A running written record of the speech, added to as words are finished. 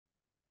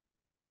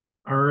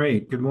All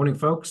right. Good morning,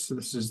 folks.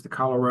 This is the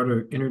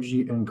Colorado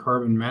Energy and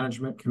Carbon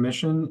Management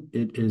Commission.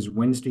 It is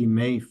Wednesday,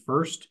 May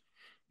 1st,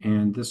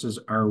 and this is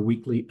our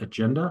weekly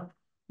agenda.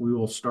 We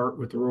will start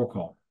with the roll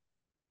call.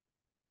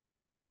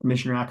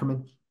 Commissioner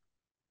Ackerman.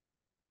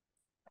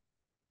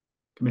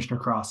 Commissioner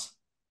Cross.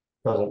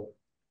 Present.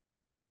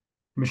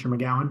 Commissioner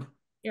McGowan.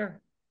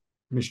 Here.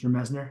 Commissioner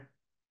Mesner.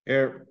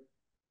 Here.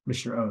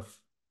 Commissioner Oath.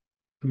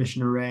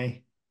 Commissioner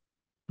Ray.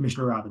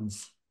 Commissioner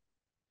Robbins.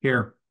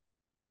 Here.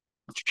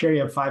 Mr. Chair, you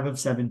have 5 of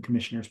 7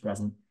 commissioners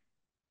present.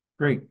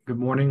 Great. Good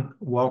morning.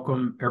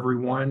 Welcome,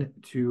 everyone,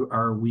 to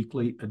our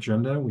weekly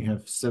agenda. We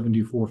have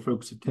 74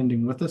 folks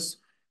attending with us.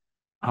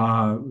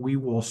 We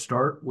will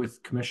start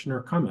with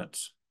commissioner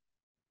comments.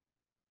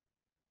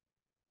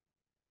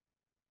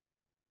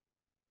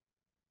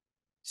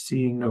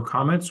 Seeing no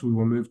comments, we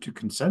will move to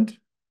consent.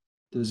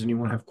 Does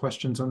anyone have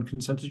questions on the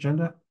consent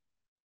agenda?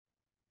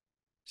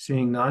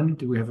 Seeing none,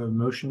 do we have a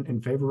motion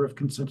in favor of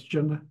consent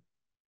agenda?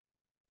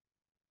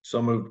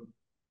 So moved.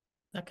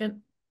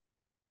 Second.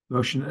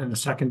 Motion and a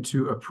second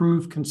to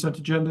approve consent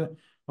agenda.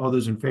 All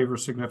those in favor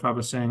signify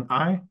by saying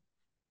aye.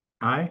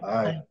 Aye.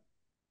 Aye.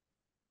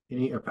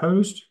 Any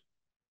opposed?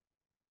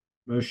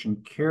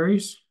 Motion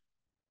carries.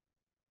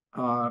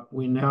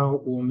 We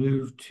now will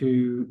move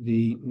to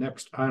the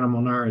next item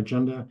on our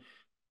agenda.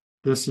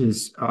 This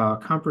is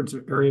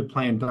Comprehensive Area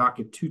Plan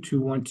Docket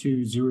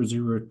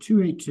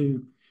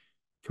 2212-00282,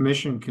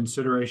 Commission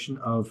consideration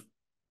of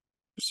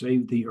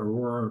Save the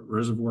Aurora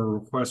Reservoir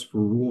request for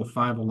Rule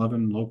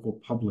 511 local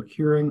public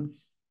hearing.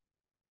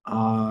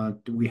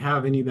 Do we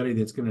have anybody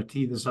that's going to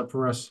tee this up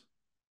for us?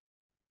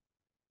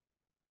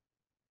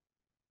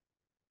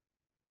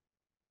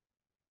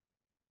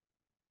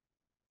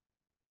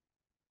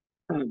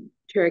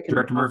 Chair,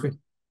 Director Murphy?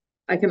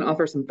 I can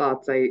offer some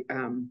thoughts. I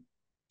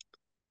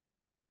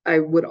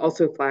would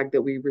also flag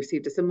that we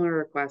received a similar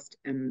request,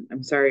 and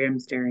I'm sorry I'm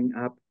staring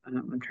up.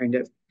 I'm trying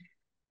to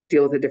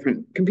deal with a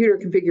different computer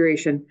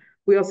configuration.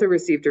 We also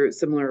received a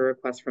similar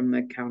request from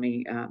the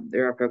county, the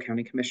Arapahoe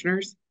County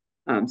Commissioners.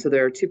 So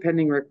there are 2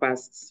 pending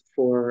requests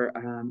for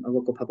a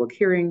local public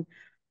hearing.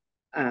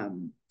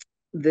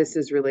 This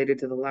is related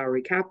to the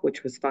Lowry Cap,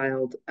 which was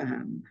filed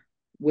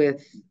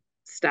with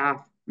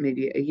staff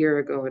maybe a year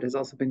ago. It has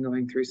also been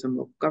going through some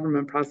local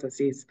government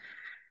processes.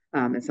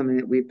 It's something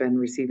that we've been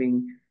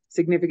receiving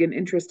significant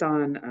interest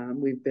on.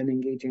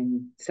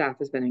 Staff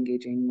has been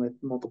engaging with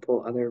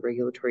multiple other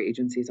regulatory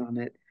agencies on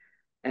it.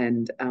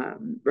 And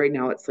right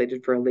now it's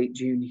slated for a late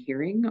June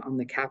hearing on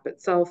the cap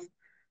itself.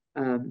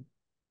 I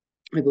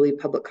believe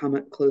public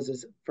comment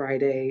closes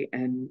Friday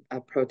and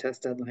a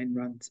protest deadline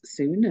runs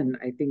soon. And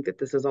I think that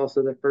this is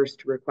also the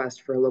first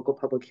request for a local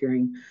public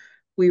hearing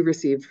we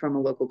received from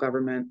a local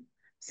government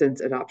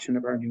since adoption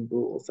of our new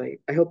rules. I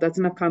hope that's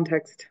enough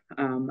context.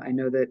 I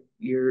know that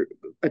your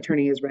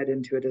attorney has read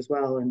into it as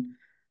well, and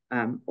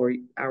or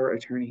our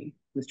attorney,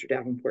 Mr.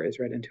 Davenport, has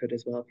read into it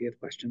as well if you have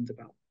questions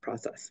about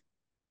process.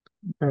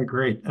 Okay,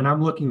 great. And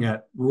I'm looking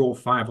at Rule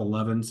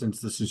 511 since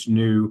this is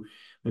new.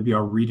 Maybe I'll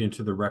read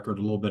into the record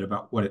a little bit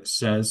about what it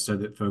says so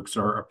that folks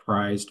are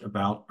apprised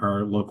about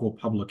our local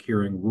public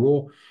hearing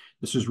rule.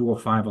 This is Rule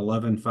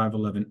 511,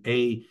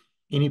 511A.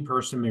 Any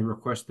person may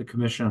request the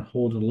commission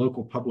hold a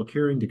local public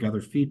hearing to gather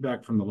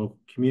feedback from the local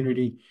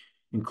community,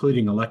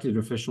 including elected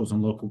officials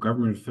and local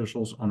government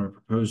officials on a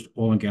proposed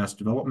oil and gas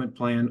development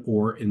plan,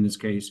 or in this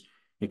case,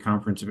 a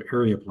comprehensive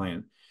area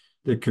plan.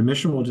 The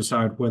commission will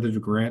decide whether to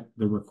grant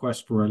the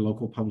request for a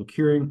local public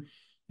hearing.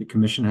 The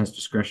commission has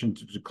discretion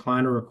to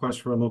decline a request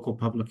for a local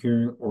public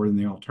hearing, or in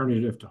the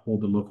alternative, to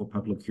hold the local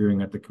public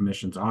hearing at the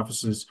commission's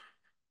offices.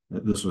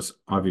 This was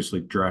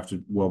obviously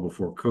drafted well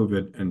before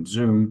COVID and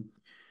Zoom.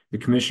 The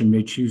commission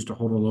may choose to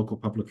hold a local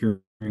public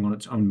hearing on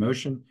its own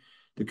motion.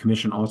 The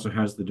commission also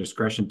has the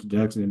discretion to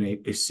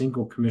designate a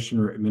single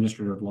commissioner,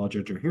 administrative law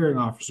judge, or hearing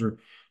officer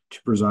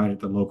to preside at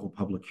the local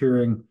public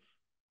hearing.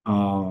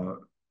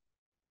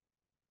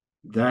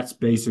 That's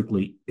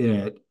basically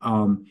it.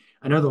 I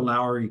know the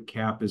Lowry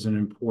Cap is an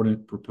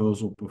important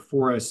proposal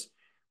before us.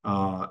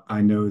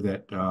 I know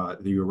that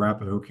the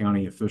Arapahoe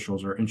County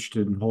officials are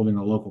interested in holding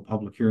a local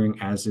public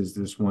hearing, as is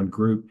this one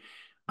group.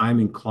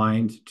 I'm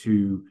inclined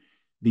to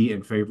be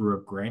in favor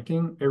of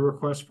granting a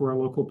request for a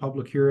local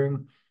public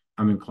hearing.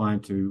 I'm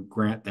inclined to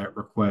grant that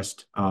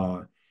request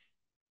to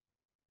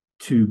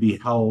be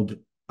held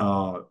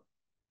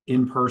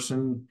in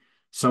person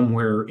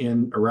somewhere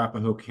in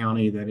Arapahoe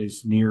County that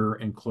is near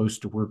and close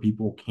to where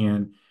people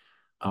can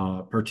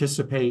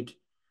participate.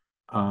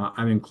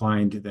 I'm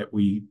inclined that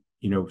we,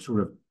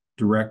 sort of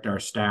direct our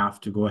staff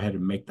to go ahead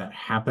and make that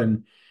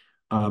happen.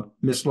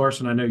 Ms.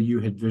 Larson, I know you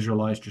had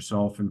visualized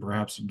yourself and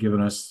perhaps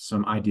given us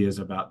some ideas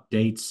about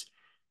dates.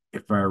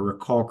 If I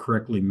recall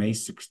correctly, May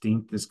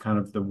 16th is kind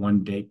of the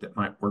one date that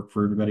might work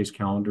for everybody's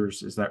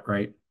calendars. Is that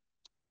right?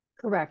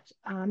 Correct.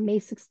 May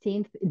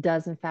 16th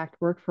does in fact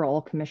work for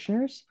all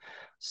commissioners.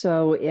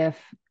 So if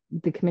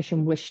the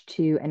commission wished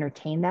to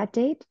entertain that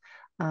date,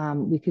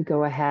 we could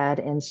go ahead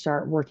and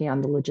start working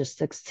on the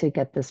logistics to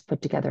get this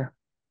put together.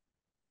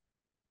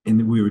 And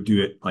then we would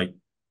do it like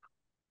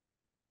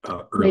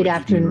early evening or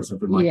afternoon,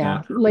 something like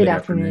yeah, that, or late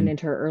afternoon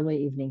into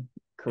early evening.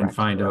 and Correct.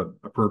 find a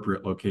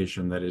appropriate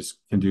location that is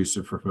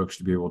conducive for folks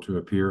to be able to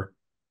appear.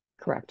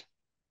 Correct.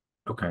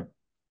 Okay.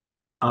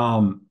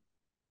 I'm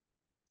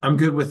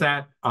good with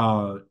that.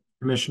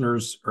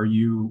 Commissioners, are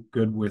you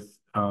good with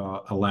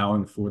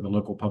allowing for the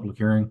local public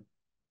hearing?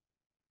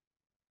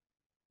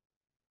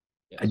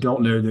 I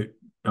don't know that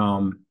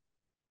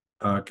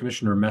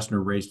Commissioner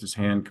Messner raised his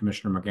hand.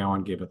 Commissioner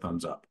McGowan gave a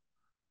thumbs up.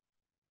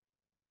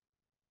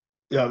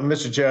 Yeah,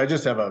 Mr. Chair, I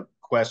just have a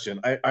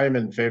question. I am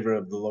in favor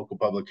of the local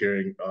public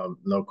hearing.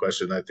 No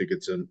question. I think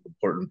it's an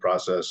important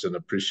process and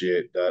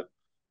appreciate that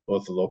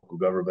both the local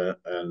government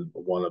and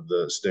one of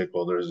the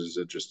stakeholders is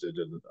interested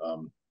in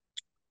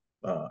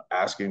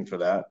asking for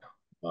that.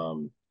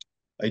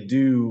 I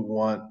do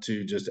want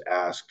to just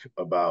ask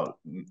about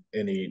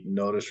any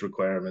notice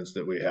requirements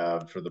that we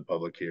have for the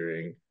public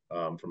hearing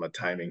from a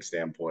timing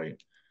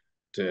standpoint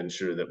to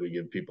ensure that we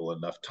give people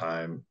enough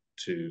time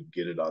to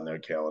get it on their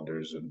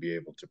calendars and be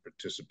able to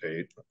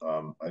participate.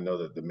 I know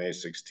that the May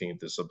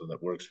 16th is something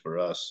that works for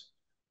us,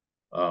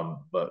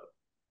 but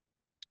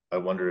I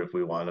wonder if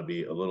we want to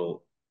be a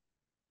little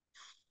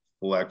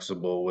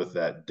flexible with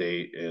that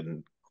date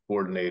and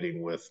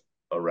coordinating with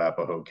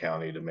Arapahoe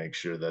County to make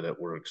sure that it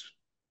works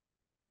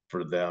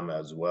for them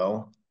as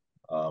well.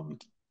 And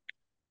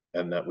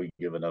that we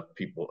give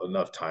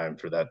enough time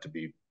for that to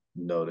be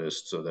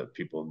noticed so that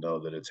people know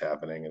that it's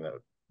happening and that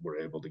we're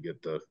able to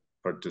get the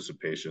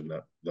participation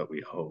that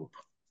we hope.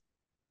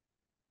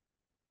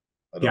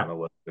 I don't know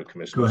what the Go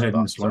commissioner's ahead,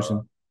 Ms. thoughts are.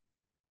 Larson.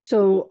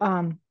 So,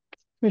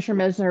 Commissioner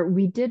Mesner,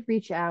 we did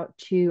reach out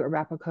to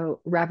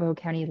Arapahoe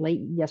County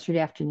late yesterday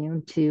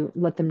afternoon to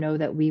let them know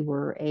that we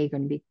were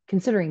going to be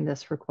considering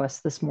this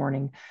request this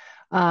morning.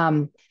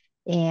 And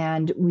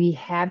we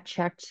have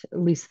checked at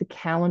least the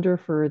calendar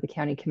for the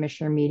county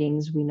commissioner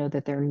meetings. We know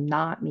that they're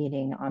not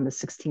meeting on the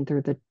 16th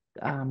or the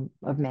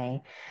of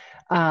May.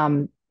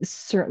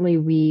 Certainly,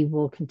 we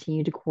will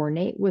continue to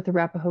coordinate with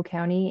Arapahoe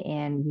County,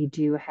 and we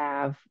do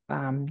have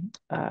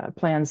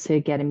plans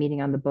to get a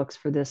meeting on the books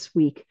for this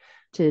week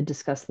to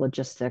discuss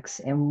logistics.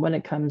 And when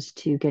it comes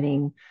to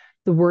getting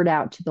the word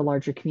out to the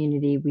larger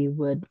community, we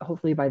would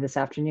hopefully by this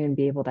afternoon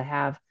be able to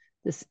have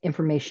this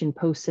information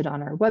posted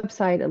on our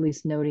website, at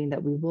least noting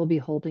that we will be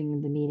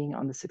holding the meeting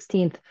on the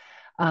 16th.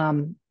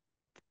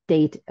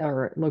 Date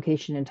or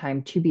location and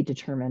time to be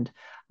determined,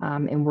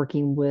 and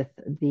working with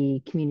the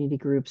community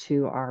groups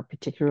who are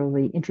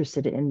particularly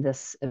interested in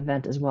this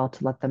event as well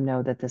to let them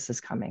know that this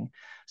is coming.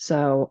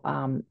 So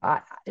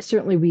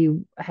certainly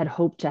we had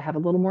hoped to have a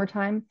little more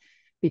time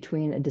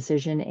between a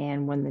decision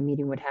and when the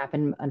meeting would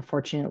happen.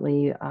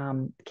 Unfortunately,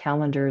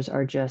 calendars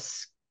are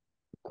just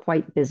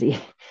quite busy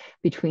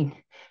between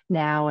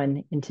now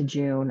and into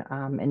June.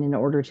 And in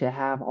order to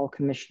have all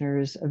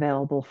commissioners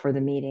available for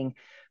the meeting,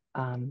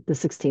 the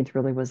 16th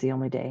really was the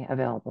only day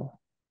available.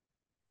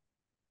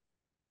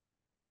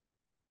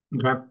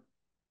 Okay.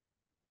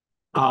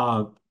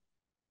 I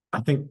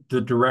think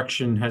the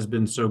direction has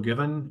been so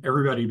given.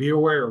 Everybody be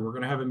aware, we're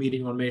going to have a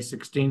meeting on May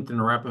 16th in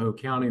Arapahoe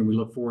County, and we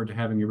look forward to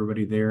having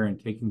everybody there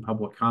and taking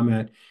public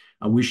comment.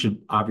 We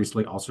should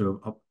obviously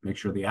also make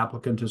sure the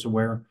applicant is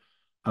aware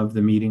of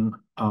the meeting.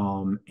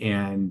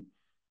 And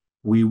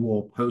we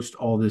will post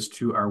all this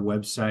to our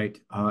website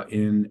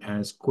in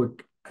as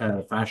quick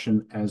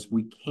fashion as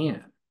we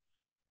can.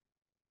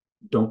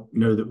 Don't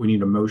know that we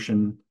need a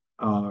motion.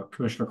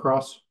 Commissioner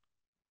Cross?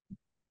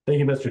 Thank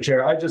you, Mr.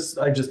 Chair. I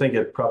just think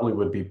it probably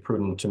would be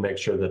prudent to make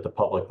sure that the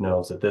public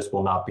knows that this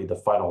will not be the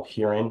final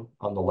hearing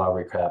on the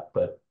Lowry cap,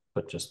 but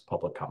just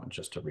public comment,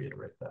 just to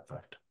reiterate that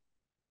fact.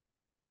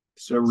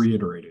 So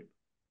reiterated.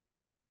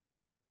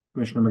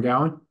 Commissioner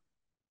McGowan?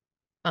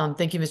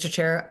 Thank you, Mr.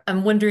 Chair.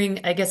 I'm wondering,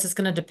 I guess it's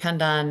going to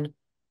depend on,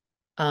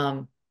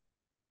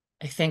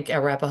 I think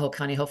Arapahoe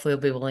County hopefully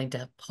will be willing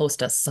to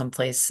host us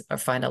someplace or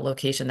find a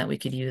location that we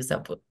could use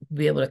that would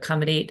be able to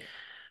accommodate.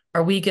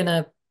 Are we going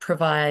to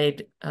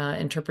provide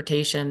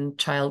interpretation,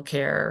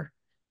 childcare,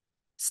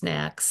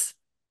 snacks?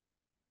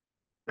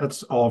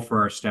 That's all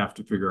for our staff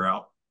to figure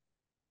out.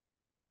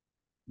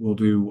 We'll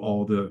do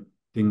all the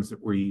things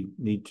that we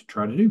need to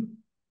try to do.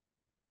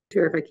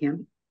 Chair, if I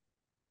can.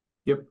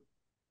 Yep.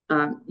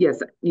 Yes,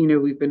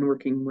 we've been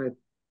working with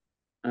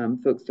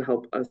folks to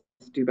help us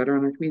do better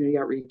on our community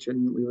outreach,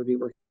 and we would be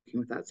working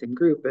with that same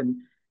group and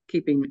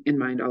keeping in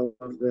mind all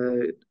of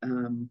the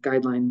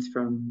guidelines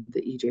from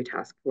the EJ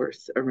task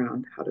force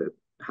around how to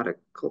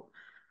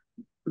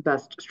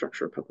best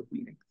structure public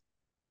meetings.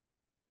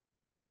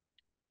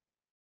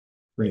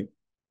 Great.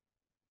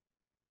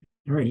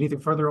 All right, anything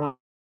further on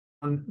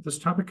this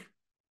topic?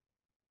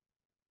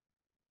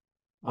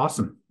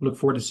 Awesome. Look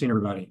forward to seeing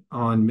everybody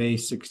on May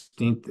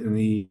 16th in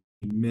the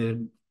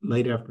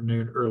late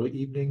afternoon, early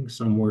evening,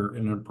 somewhere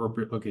in an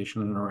appropriate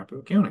location in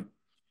Arapahoe County.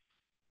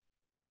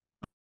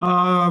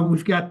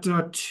 We've got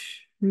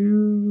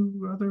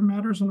two other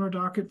matters on our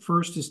docket.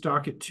 First is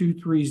docket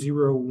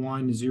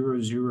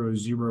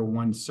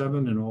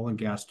 2301-00017, an oil and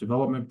gas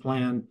development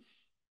plan.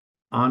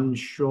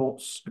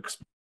 Schultz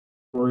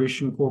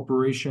Exploration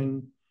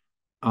Corporation.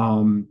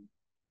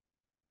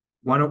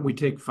 why don't we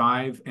take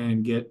 5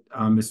 and get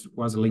Ms.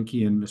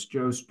 Wazelinski and Ms.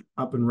 Jost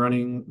up and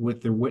running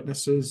with their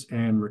witnesses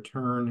and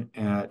return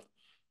at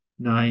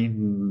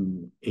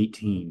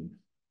 9:18.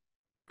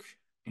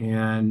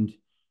 And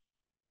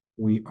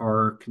we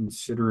are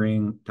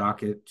considering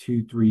docket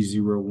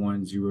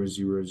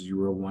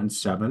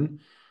 2301000017.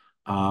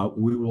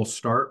 We will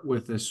start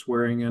with the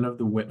swearing in of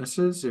the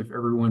witnesses, if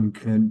everyone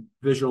can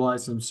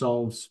visualize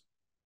themselves,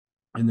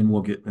 and then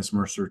we'll get Ms.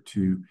 Mercer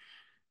to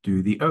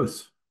do the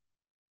oath.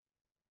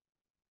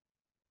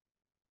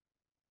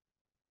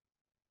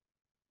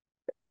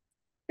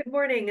 Good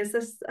morning. Is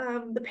this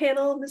the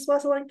panel, Ms.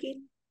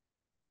 Wazelinski?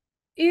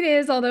 It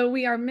is, although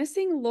we are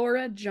missing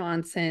Laura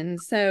Johnson.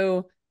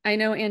 So I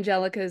know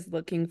Angelica is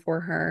looking for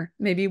her.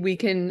 Maybe we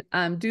can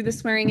do the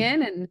swearing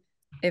in, and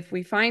if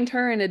we find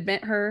her and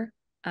admit her,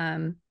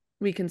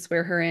 we can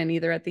swear her in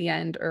either at the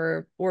end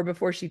or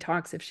before she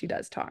talks, if she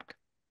does talk.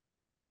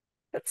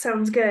 That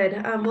sounds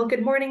good. Well,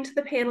 good morning to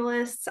the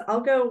panelists. I'll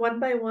go one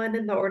by one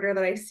in the order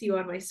that I see you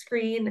on my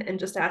screen and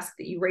just ask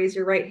that you raise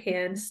your right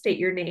hand, state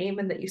your name,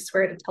 and that you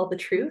swear to tell the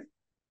truth.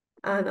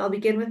 I'll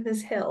begin with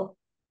Ms. Hill.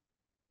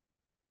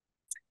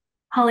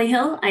 Holly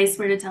Hill, I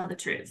swear to tell the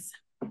truth.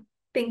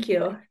 Thank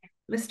you.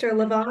 Mr.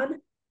 Levon.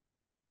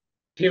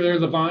 Taylor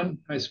Levon,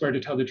 I swear to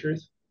tell the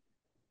truth.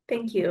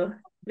 Thank you.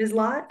 Ms.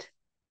 Lott.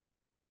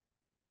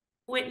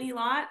 Whitney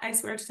Lott, I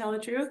swear to tell the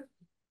truth.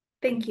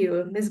 Thank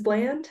you. Ms.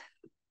 Bland.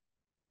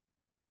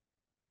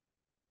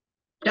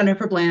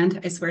 Jennifer Bland,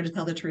 I swear to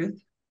tell the truth.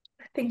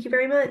 Thank you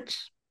very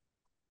much.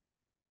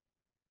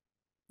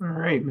 All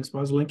right, Ms.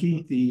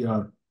 Wazelinski,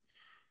 the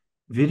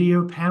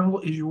video panel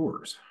is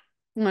yours.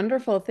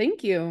 Wonderful.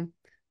 Thank you.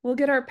 We'll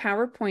get our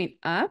PowerPoint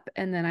up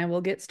and then I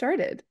will get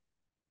started.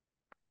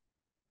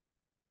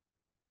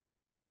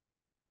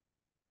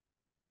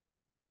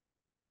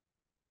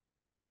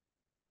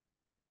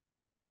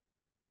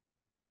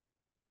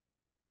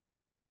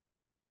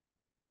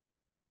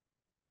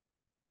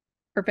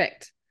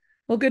 Perfect.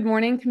 Well, good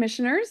morning,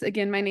 commissioners.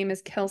 Again, my name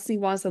is Kelsey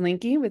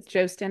Wazelinski with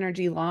Jost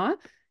Energy Law.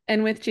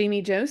 And with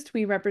Jamie Jost,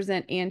 we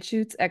represent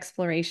Anschutz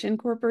Exploration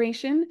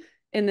Corporation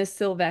in the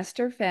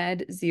Sylvester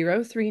Fed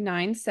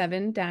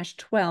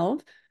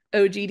 0397-12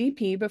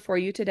 OGDP before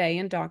you today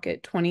in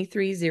docket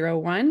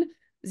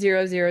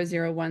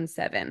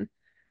 2301-00017.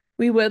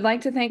 We would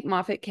like to thank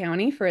Moffat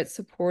County for its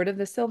support of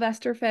the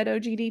Sylvester Fed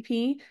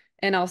OGDP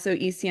and also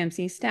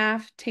ECMC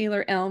staff,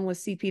 Taylor Elm with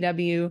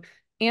CPW,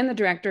 and the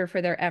director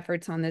for their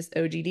efforts on this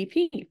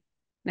OGDP.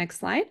 Next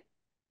slide.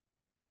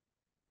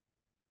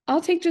 I'll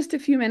take just a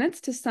few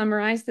minutes to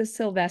summarize the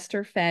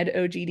Sylvester Fed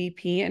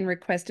OGDP and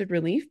requested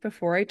relief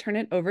before I turn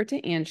it over to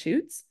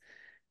Anschutz.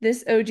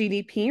 This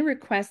OGDP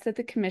requests that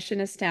the commission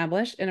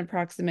establish an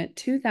approximate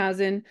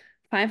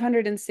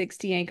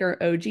 2,560 acre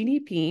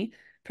OGDP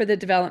for the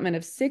development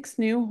of 6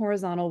 new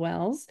horizontal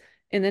wells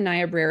in the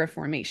Niobrara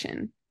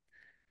Formation.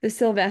 The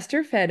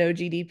Sylvester Fed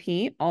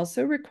OGDP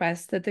also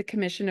requests that the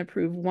commission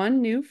approve 1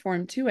 new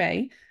Form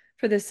 2A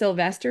for the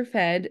Sylvester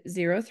Fed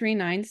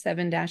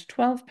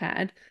 0397-12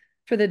 pad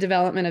for the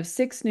development of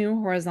 6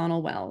 new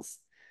horizontal wells.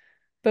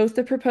 Both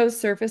the proposed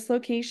surface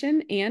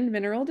location and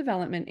mineral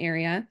development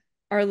area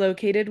are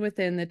located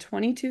within the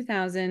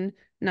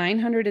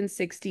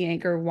 22,960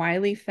 acre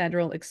Wiley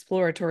Federal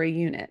Exploratory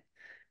Unit.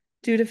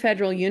 Due to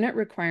federal unit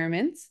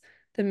requirements,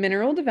 the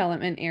mineral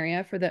development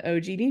area for the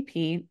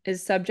OGDP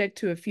is subject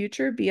to a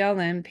future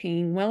BLM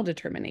paying well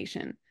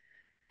determination.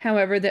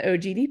 However, the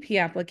OGDP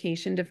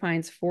application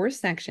defines 4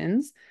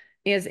 sections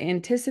as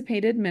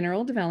anticipated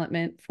mineral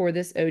development for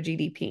this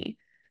OGDP,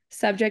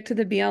 subject to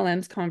the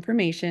BLM's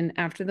confirmation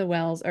after the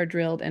wells are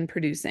drilled and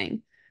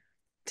producing.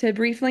 To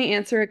briefly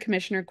answer a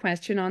commissioner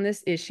question on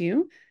this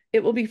issue,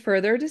 it will be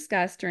further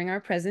discussed during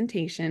our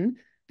presentation,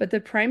 but the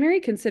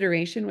primary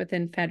consideration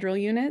within federal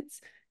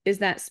units is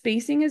that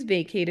spacing is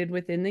vacated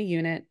within the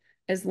unit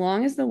as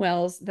long as the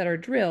wells that are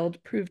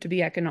drilled prove to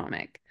be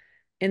economic.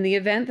 In the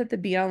event that the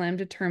BLM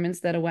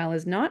determines that a well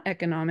is not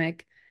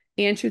economic,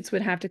 Anschutz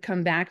would have to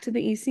come back to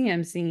the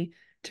ECMC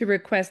to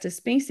request a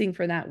spacing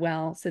for that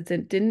well since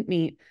it didn't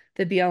meet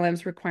the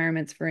BLM's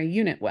requirements for a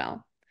unit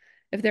well.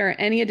 If there are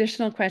any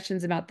additional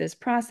questions about this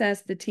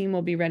process, the team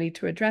will be ready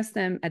to address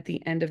them at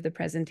the end of the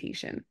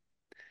presentation.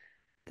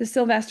 The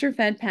Sylvester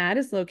Fed pad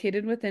is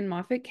located within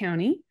Moffat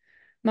County.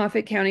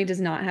 Moffat County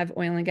does not have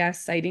oil and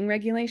gas siting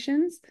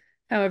regulations.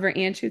 However,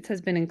 Anschutz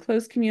has been in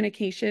close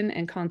communication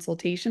and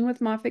consultation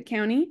with Moffat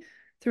County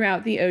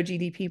throughout the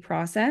OGDP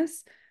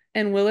process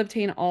and will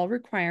obtain all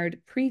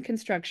required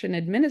pre-construction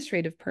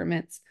administrative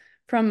permits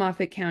from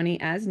Moffat County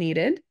as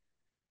needed.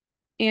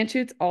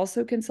 Anschutz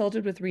also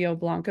consulted with Rio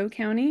Blanco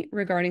County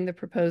regarding the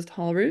proposed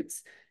haul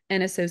routes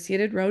and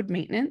associated road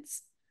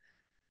maintenance.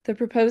 The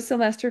proposed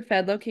Sylvester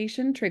Fed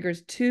location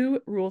triggers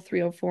 2 Rule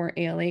 304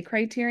 ALA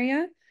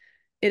criteria.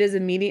 It is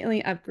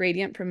immediately up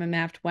gradient from a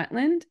mapped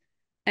wetland,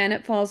 and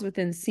it falls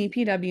within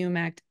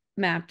CPW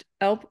mapped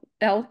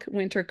elk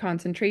winter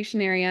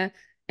concentration area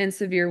and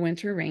severe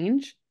winter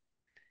range.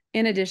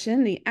 In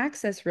addition, the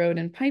access road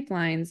and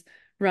pipelines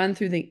run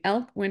through the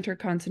elk winter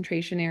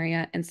concentration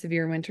area and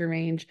severe winter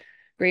range,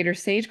 greater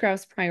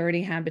sage-grouse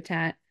priority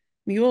habitat,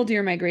 mule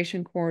deer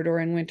migration corridor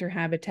and winter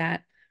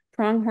habitat,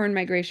 pronghorn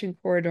migration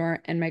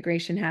corridor and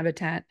migration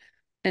habitat,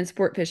 and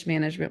sportfish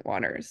management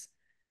waters.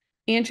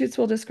 Anschutz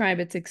will describe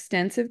its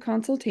extensive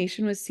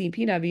consultation with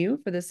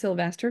CPW for the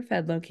Sylvester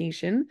Fed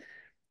location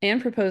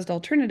and proposed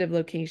alternative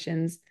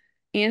locations,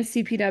 and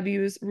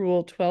CPW's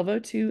Rule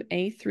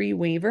 1202A3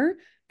 waiver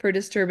for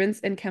disturbance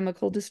and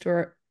chemical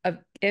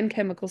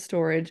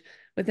storage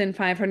within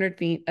 500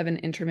 feet of an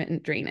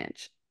intermittent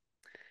drainage.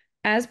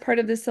 As part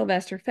of the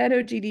Sylvester Fed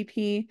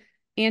OGDP,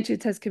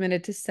 Anschutz has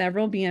committed to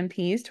several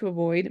BMPs to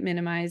avoid,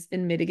 minimize,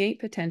 and mitigate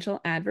potential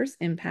adverse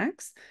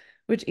impacts,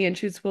 which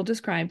Anschutz will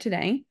describe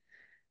today.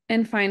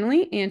 And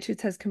finally,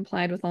 Anschutz has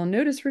complied with all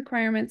notice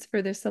requirements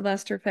for the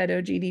Sylvester Fed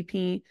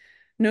OGDP.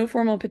 No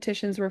formal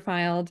petitions were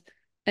filed,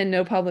 and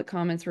no public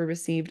comments were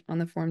received on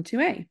the Form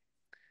 2A.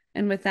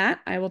 And with that,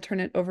 I will turn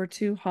it over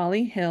to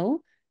Holly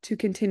Hill to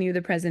continue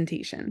the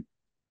presentation.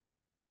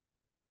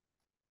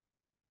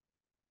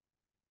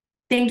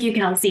 Thank you,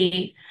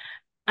 Kelsey.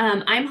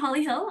 I'm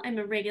Holly Hill. I'm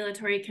a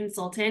regulatory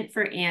consultant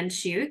for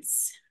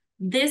Anschutz.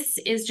 This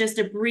is just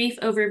a brief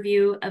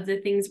overview of the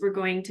things we're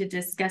going to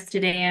discuss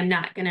today. I'm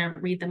not going to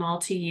read them all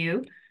to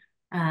you,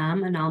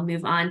 and I'll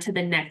move on to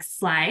the next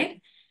slide.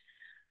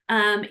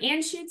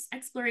 Anschutz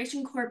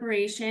Exploration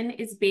Corporation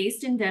is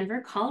based in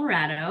Denver,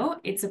 Colorado.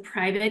 It's a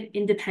private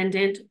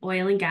independent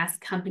oil and gas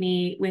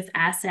company with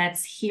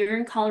assets here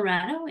in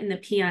Colorado in the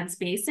Piceance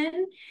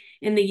Basin,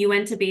 in the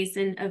Uinta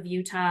Basin of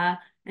Utah,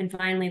 and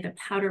finally the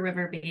Powder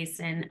River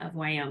Basin of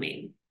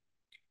Wyoming.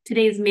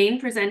 Today's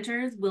main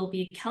presenters will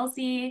be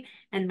Kelsey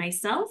and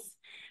myself,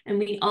 and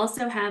we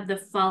also have the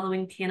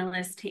following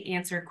panelists to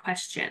answer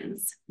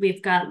questions.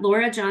 We've got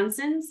Laura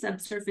Johnson,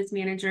 Subsurface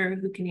Manager,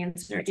 who can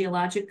answer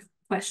geologic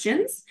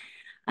questions,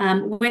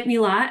 Whitney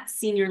Lott,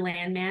 Senior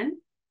Landman,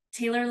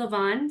 Taylor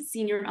Levon,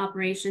 Senior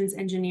Operations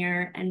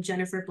Engineer, and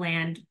Jennifer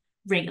Bland,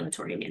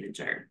 Regulatory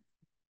Manager.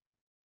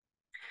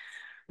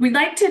 We'd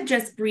like to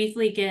just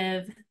briefly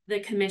give the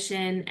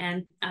Commission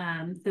and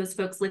those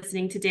folks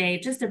listening today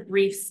just a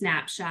brief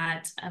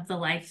snapshot of the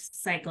life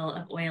cycle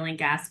of oil and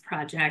gas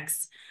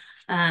projects,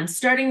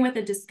 starting with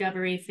a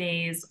discovery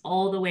phase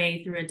all the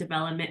way through a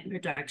development,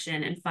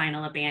 production, and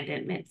final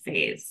abandonment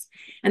phase.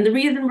 And the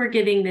reason we're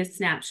giving this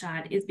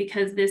snapshot is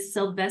because this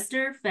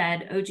Sylvester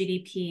Fed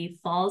OGDP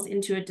falls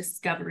into a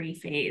discovery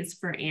phase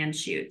for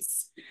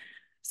Anschutz.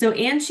 So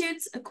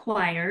Anschutz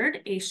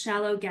acquired a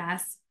shallow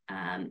gas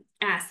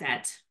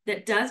asset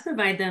that does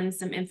provide them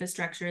some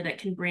infrastructure that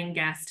can bring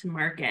gas to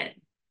market,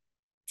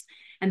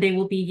 and they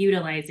will be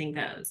utilizing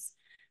those.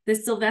 The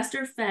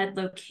Sylvester Fed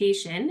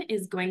location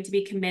is going to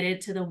be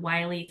committed to the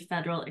Wiley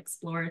Federal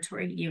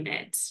Exploratory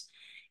Unit,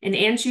 and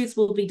Anschutz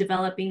will be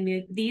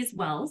developing these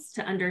wells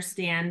to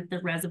understand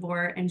the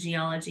reservoir and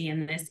geology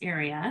in this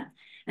area,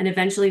 and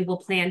eventually will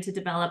plan to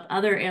develop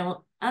other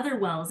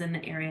wells in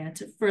the area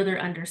to further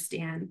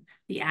understand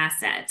the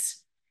asset.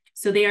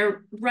 So they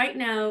are right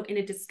now in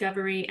a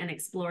discovery and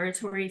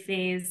exploratory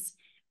phase.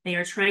 They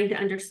are trying to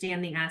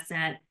understand the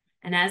asset.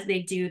 And as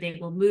they do, they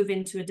will move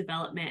into a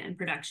development and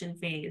production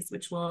phase,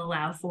 which will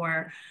allow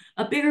for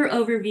a bigger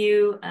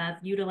overview of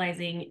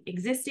utilizing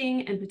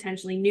existing and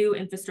potentially new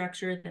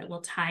infrastructure that will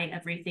tie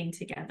everything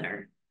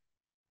together.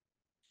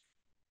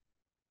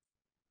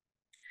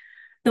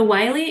 The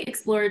Wiley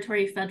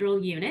Exploratory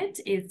Federal Unit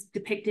is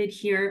depicted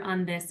here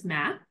on this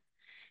map.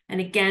 And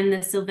again,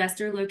 the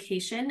Sylvester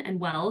location and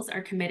wells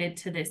are committed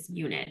to this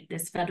unit,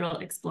 this federal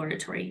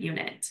exploratory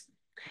unit.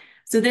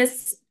 So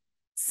this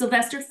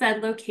Sylvester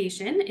Fed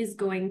location is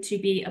going to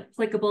be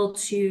applicable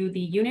to the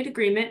unit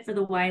agreement for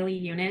the Wiley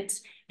unit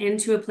and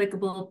to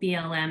applicable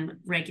BLM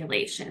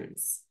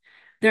regulations.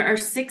 There are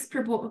 6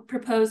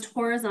 proposed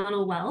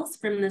horizontal wells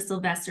from the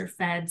Sylvester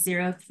Fed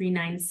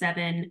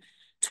 0397-12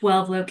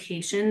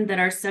 location that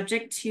are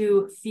subject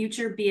to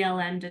future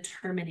BLM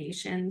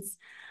determinations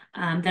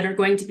that are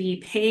going to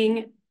be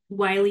paying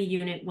Wiley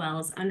unit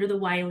wells under the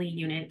Wiley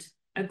unit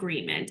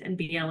agreement and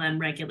BLM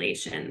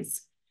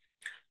regulations.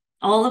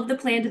 All of the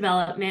planned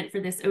development for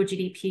this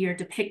OGDP are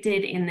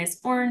depicted in this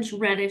orange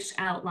reddish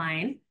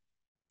outline,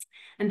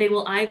 and they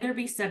will either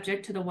be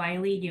subject to the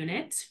Wiley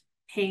unit,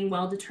 paying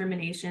well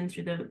determination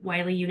through the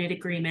Wiley unit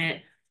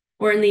agreement,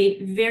 or in the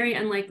very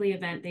unlikely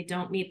event they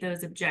don't meet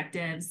those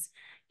objectives,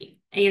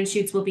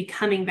 Anschutz will be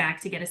coming back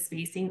to get a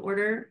spacing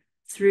order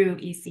through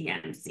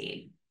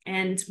ECMC.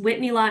 And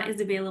Whitney Lott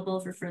is available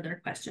for further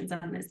questions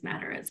on this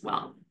matter as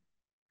well.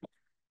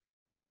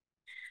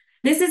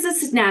 This is a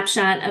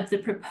snapshot of the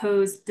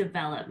proposed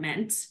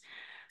development.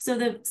 So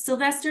the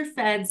Sylvester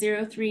Fed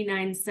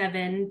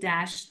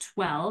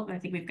 0397-12, I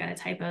think we've got a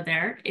typo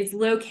there, is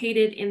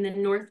located in the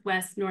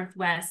northwest,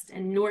 northwest,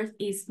 and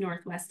northeast,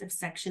 northwest of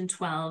Section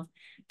 12,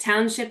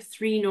 Township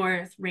 3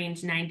 North,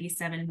 Range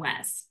 97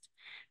 West.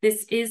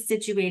 This is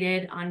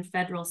situated on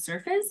federal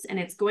surface, and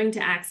it's going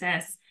to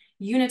access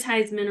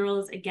unitized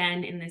minerals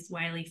again in this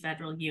Wiley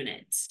federal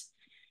unit.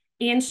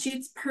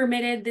 Anschutz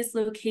permitted this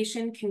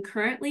location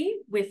concurrently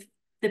with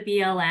the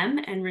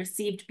BLM and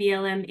received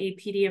BLM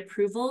APD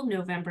approval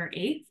November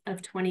 8th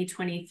of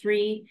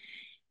 2023.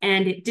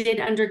 And it did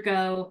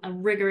undergo a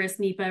rigorous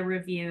NEPA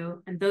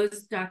review, and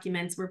those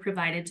documents were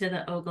provided to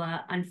the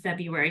OGLA on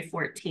February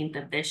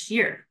 14th of this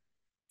year.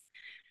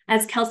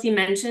 As Kelsey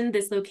mentioned,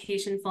 this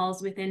location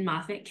falls within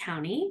Moffat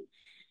County.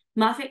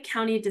 Moffat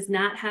County does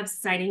not have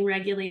siting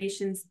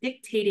regulations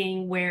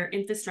dictating where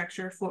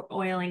infrastructure for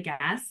oil and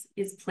gas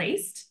is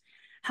placed.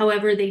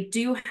 However, they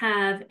do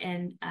have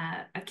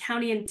a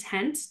county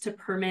intent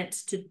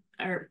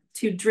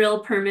to drill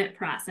permit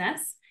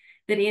process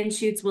that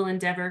Anschutz will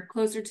endeavor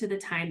closer to the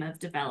time of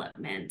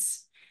development.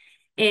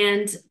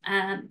 And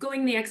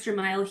going the extra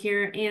mile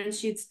here,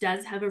 Anschutz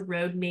does have a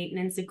road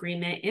maintenance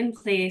agreement in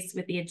place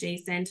with the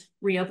adjacent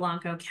Rio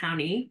Blanco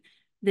County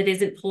that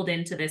isn't pulled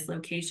into this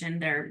location.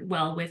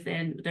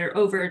 They're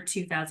over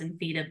 2,000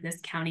 feet of this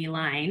county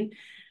line.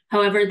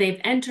 However,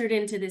 they've entered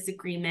into this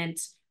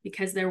agreement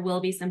because there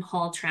will be some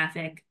haul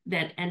traffic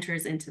that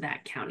enters into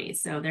that county.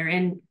 So they're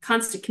in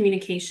constant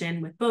communication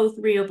with both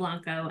Rio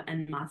Blanco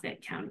and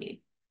Moffat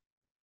County.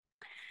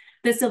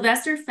 The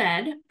Sylvester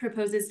Fed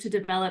proposes to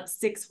develop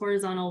 6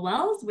 horizontal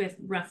wells with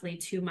roughly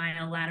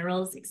 2-mile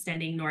laterals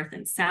extending north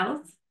and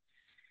south.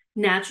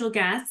 Natural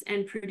gas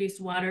and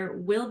produced water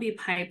will be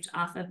piped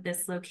off of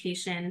this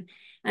location.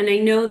 And I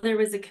know there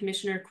was a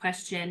commissioner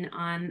question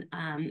on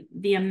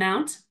the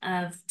amount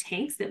of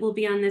tanks that will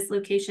be on this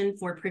location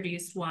for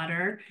produced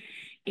water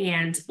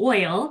and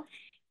oil.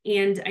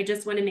 And I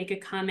just want to make a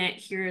comment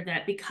here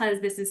that because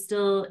this is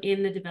still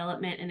in the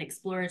development and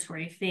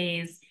exploratory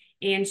phase,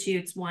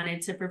 Anschutz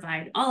wanted to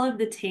provide all of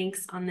the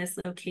tanks on this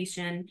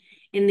location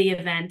in the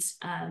event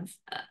of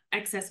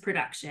excess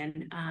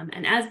production.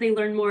 And as they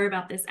learn more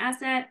about this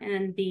asset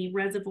and the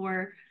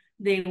reservoir,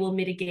 they will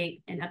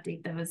mitigate and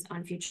update those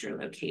on future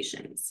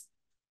locations.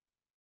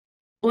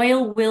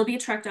 Oil will be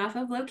trucked off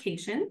of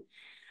location,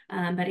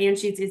 but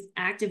Anschutz is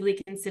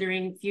actively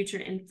considering future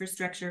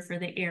infrastructure for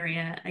the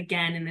area,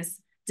 again, in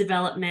this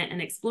development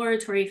and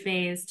exploratory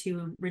phase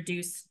to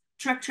reduce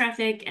truck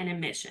traffic and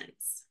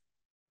emissions.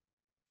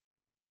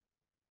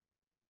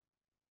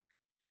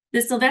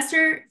 The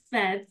Sylvester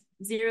Fed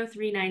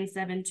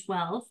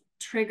 039712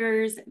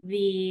 triggers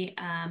the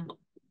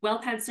well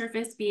pad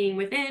surface being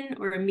within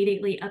or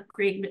immediately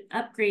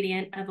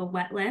upgradient of a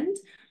wetland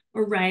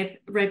or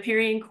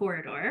riparian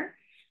corridor.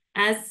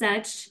 As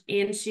such,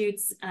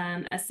 Anschutz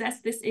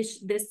assessed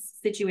this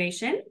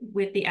situation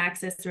with the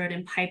access road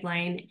and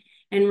pipeline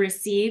and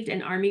received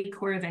an Army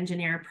Corps of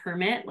Engineer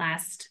permit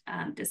last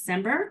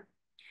December.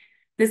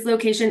 This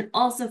location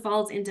also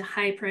falls into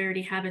high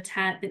priority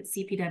habitat that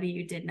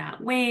CPW did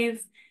not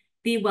waive.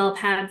 The well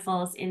pad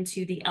falls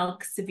into the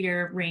elk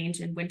severe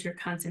range and winter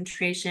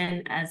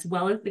concentration, as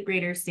well as the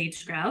greater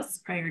sage grouse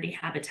priority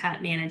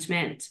habitat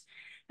management.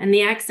 And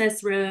the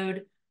access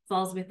road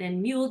falls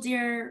within mule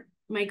deer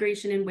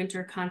migration and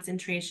winter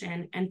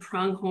concentration and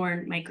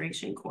pronghorn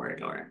migration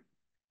corridor.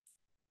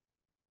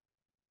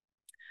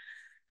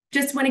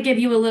 Just want to give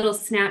you a little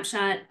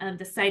snapshot of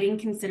the siting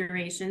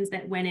considerations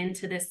that went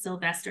into this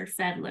Sylvester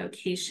Fed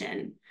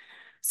location.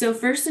 So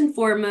first and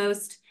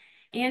foremost,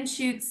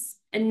 Anschutz's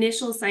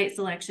initial site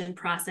selection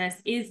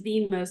process is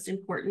the most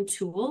important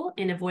tool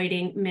in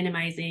avoiding,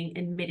 minimizing,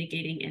 and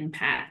mitigating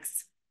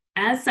impacts.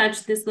 As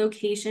such, this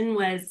location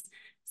was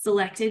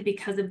selected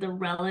because of the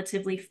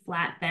relatively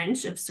flat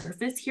bench of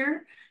surface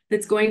here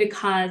that's going to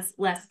cause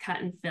less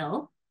cut and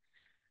fill.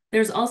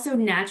 There's also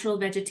natural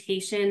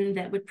vegetation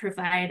that would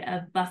provide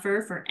a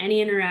buffer for any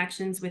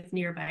interactions with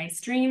nearby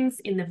streams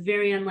in the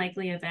very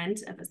unlikely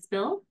event of a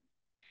spill.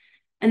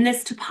 And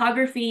this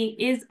topography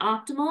is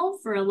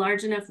optimal for a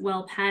large enough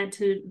well pad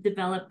to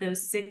develop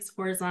those 6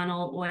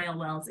 horizontal oil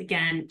wells.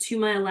 Again,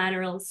 2-mile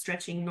laterals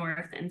stretching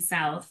north and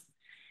south.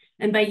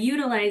 And by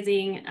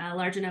utilizing a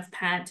large enough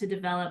pad to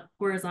develop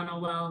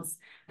horizontal wells,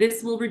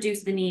 this will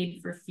reduce the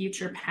need for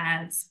future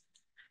pads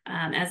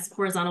as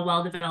horizontal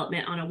well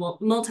development on a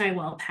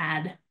multi-well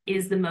pad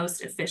is the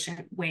most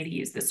efficient way to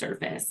use the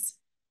surface.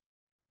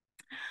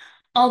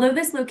 Although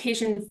this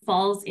location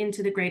falls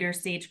into the greater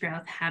sage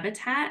grouse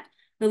habitat,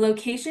 the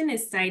location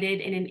is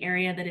sited in an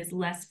area that is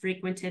less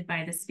frequented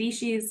by the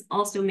species,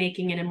 also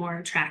making it a more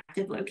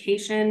attractive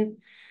location.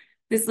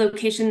 This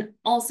location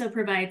also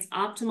provides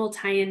optimal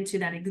tie-in to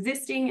that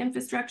existing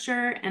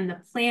infrastructure and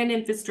the planned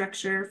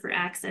infrastructure for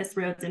access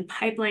roads and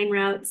pipeline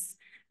routes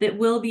that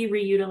will be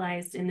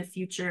reutilized in the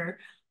future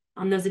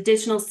on those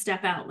additional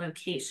step-out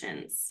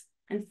locations.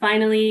 And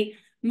finally,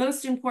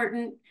 most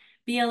important,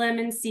 BLM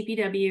and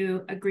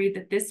CPW agreed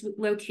that this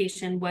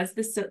location was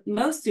the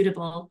most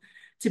suitable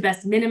to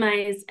best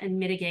minimize and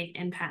mitigate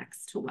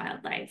impacts to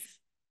wildlife.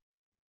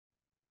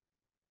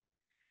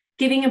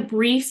 Giving a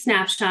brief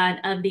snapshot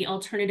of the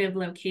alternative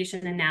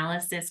location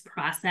analysis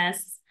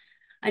process,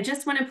 I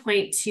just want to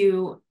point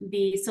to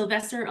the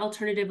Sylvester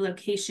Alternative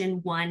Location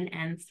 1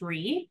 and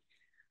 3.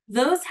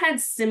 Those had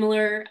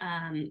similar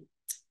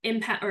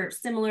impact or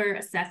similar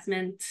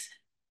assessment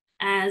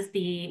as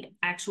the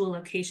actual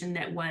location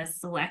that was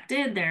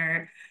selected.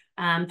 They're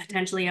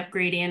potentially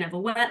upgrading of a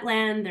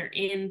wetland. They're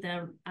in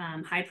the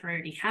high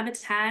priority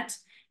habitat.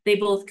 They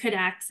both could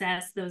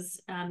access those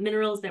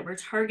minerals that were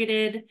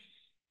targeted.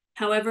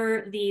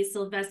 However, the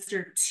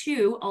Sylvester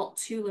 2, Alt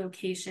 2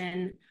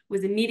 location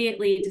was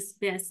immediately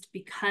dismissed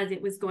because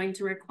it was going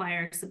to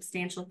require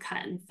substantial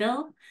cut and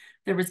fill.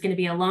 There was going to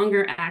be a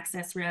longer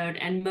access road,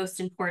 and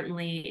most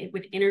importantly, it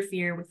would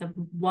interfere with a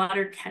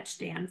water catch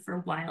dam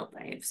for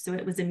wildlife. So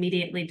it was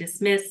immediately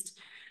dismissed,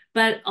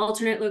 but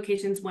alternate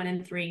locations 1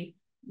 and 3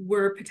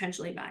 were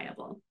potentially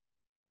viable.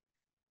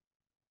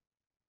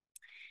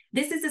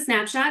 This is a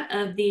snapshot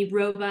of the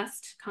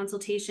robust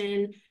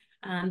consultation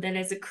that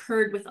has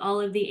occurred with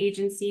all of the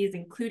agencies,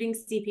 including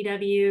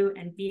CPW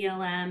and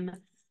BLM.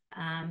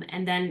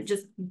 And then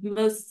just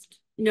most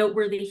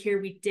noteworthy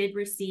here, we did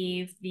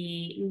receive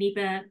the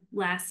NEPA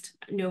last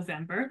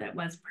November that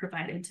was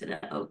provided to the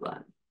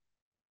OGLA.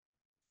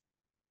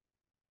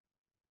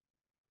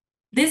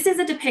 This is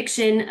a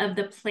depiction of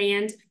the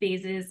planned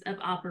phases of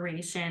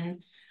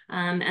operation.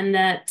 And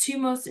the two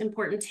most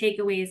important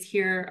takeaways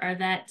here are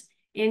that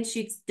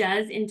Anschutz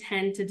does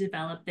intend to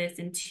develop this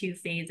in 2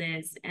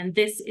 phases, and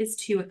this is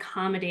to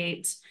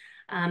accommodate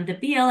the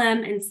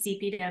BLM and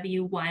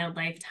CPW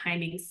wildlife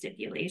timing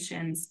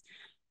stipulations.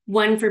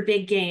 One for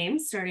big game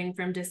starting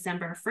from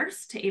December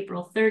 1st to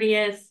April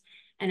 30th,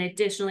 and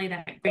additionally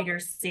that greater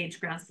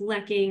sage-grouse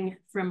lekking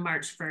from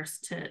March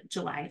 1st to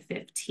July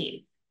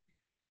 15th.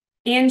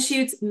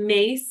 Anschutz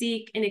may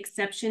seek an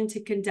exception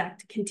to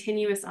conduct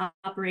continuous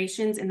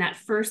operations in that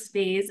first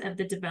phase of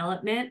the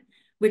development,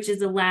 which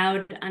is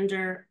allowed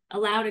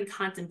and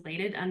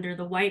contemplated under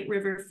the White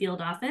River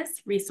Field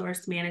Office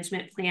Resource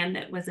Management Plan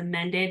that was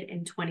amended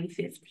in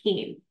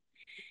 2015.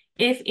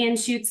 If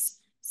Anschutz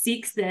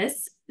seeks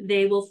this,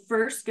 they will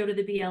first go to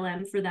the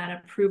BLM for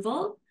that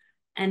approval.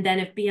 And then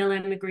if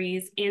BLM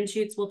agrees,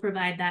 Anschutz will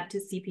provide that to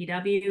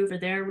CPW for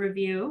their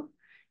review.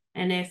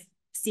 And if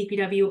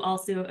CPW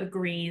also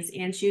agrees,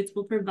 Anschutz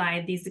will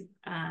provide these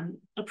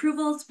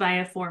approvals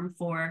via Form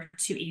 4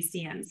 to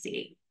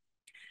ECMC.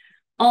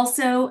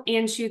 Also,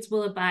 Anschutz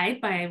will abide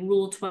by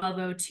Rule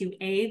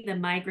 1202A, the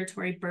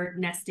migratory bird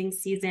nesting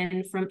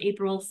season from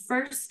April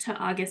 1st to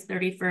August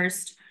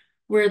 31st,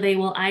 where they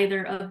will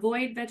either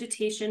avoid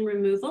vegetation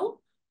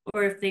removal,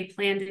 or if they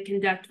plan to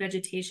conduct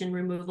vegetation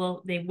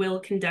removal, they will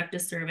conduct a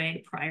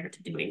survey prior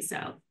to doing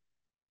so.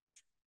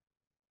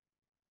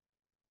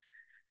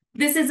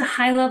 This is a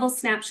high-level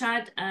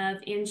snapshot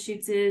of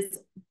Anschutz's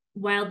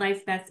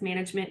wildlife best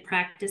management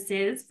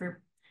practices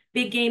for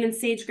big game and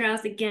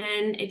sage-grouse,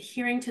 again,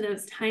 adhering to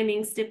those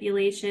timing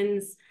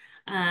stipulations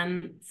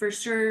for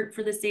sure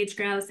for the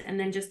sage-grouse, and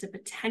then just a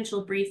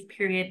potential brief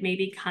period may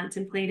be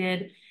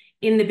contemplated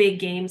in the big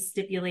game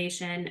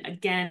stipulation.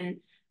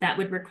 Again, that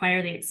would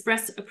require the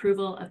express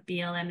approval of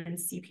BLM and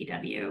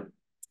CPW.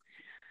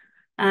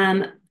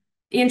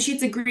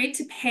 Anschutz agreed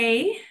to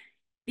pay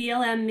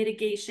BLM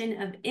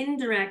mitigation of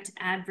indirect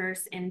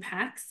adverse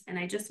impacts. And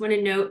I just want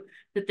to note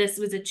that this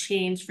was a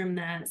change from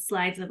the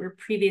slides that were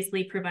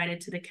previously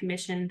provided to the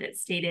commission that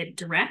stated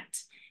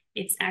direct.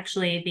 It's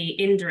actually the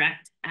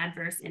indirect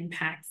adverse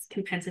impacts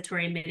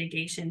compensatory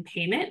mitigation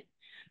payment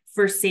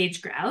for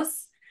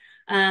sage-grouse.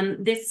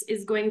 This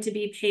is going to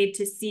be paid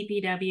to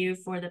CPW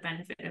for the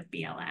benefit of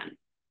BLM.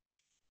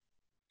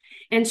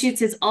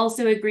 Anschutz has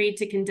also agreed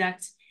to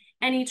conduct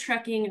any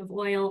trucking of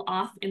oil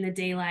off in the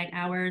daylight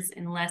hours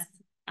unless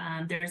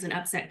there's an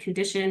upset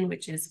condition,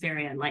 which is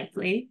very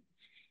unlikely.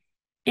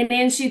 And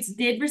Anschutz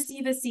did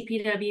receive a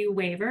CPW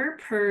waiver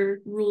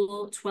per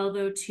Rule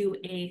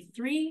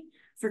 1202A3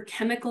 for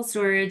chemical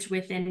storage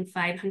within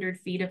 500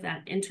 feet of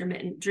that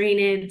intermittent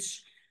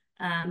drainage.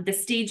 The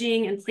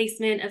staging and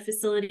placement of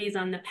facilities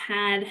on the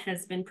pad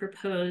has been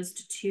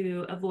proposed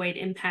to avoid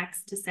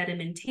impacts to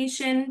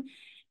sedimentation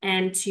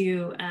and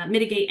to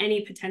mitigate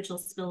any potential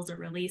spills or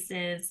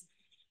releases.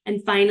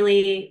 And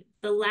finally,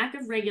 the lack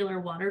of regular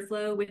water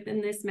flow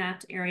within this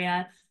mapped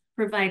area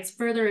provides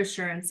further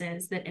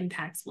assurances that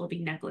impacts will be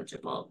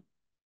negligible.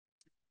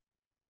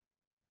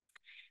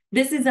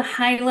 This is a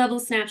high-level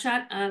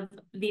snapshot of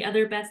the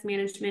other best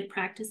management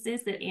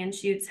practices that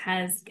Anschutz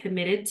has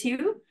committed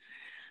to.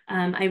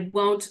 I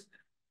won't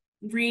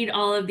read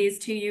all of these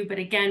to you, but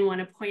again, want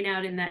to point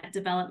out in that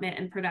development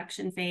and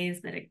production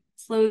phase that a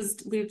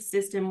closed loop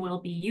system will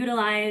be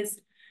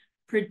utilized,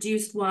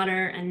 produced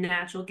water and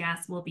natural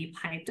gas will be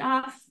piped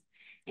off,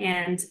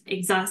 and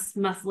exhaust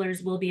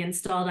mufflers will be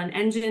installed on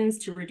engines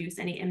to reduce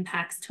any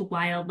impacts to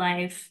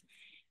wildlife.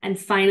 And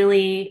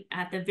finally,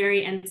 at the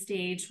very end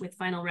stage with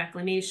final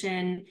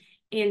reclamation,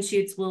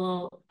 Anschutz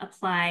will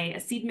apply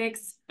a seed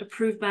mix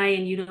approved by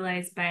and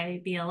utilized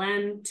by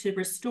BLM to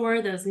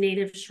restore those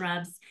native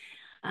shrubs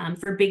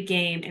for big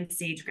game and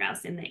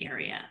sage-grouse in the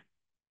area.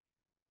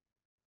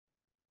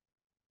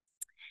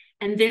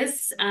 And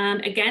this,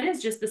 again,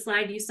 is just the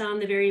slide you saw in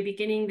the very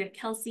beginning that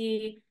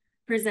Kelsey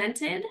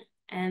presented.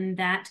 And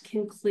that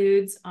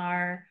concludes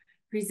our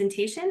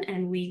presentation,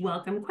 and we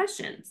welcome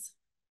questions.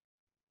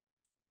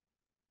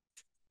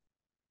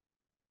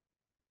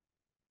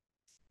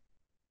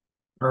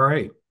 All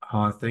right,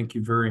 thank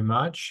you very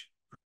much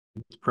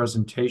for the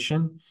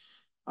presentation.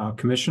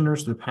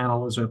 Commissioners, the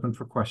panel is open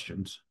for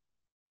questions.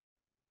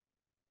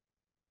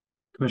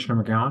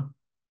 Commissioner McGowan?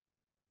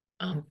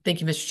 Thank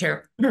you, Mr.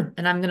 Chair.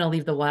 And I'm going to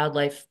leave the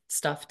wildlife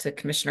stuff to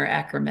Commissioner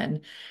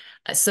Ackerman.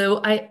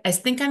 So I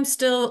think I'm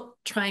still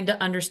trying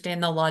to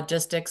understand the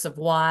logistics of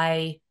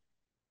why,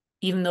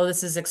 even though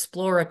this is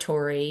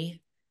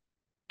exploratory,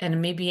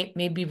 and maybe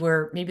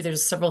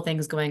there's several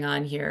things going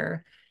on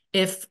here.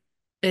 If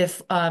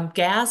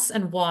gas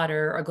and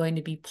water are going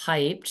to be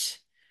piped,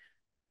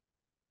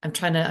 I'm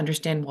trying to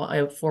understand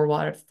why four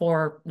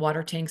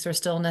water tanks are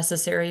still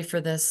necessary for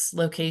this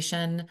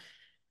location.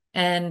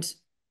 And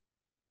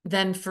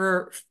then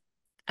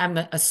I'm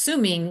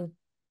assuming,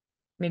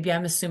 maybe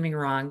I'm assuming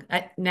wrong.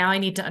 Now I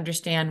need to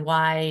understand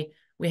why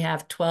we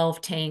have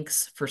 12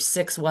 tanks for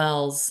 6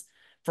 wells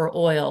for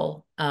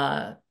oil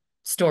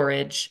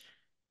storage.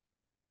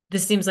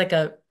 This seems like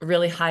a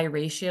really high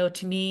ratio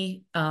to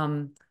me.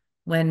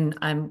 When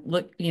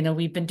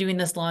we've been doing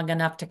this long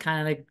enough to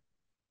kind of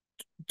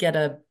get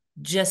a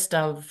gist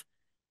of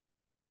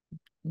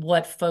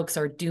what folks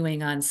are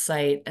doing on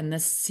site. And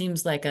this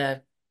seems like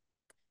a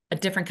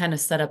different kind of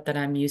setup that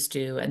I'm used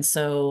to. And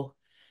so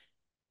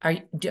are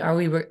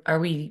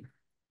we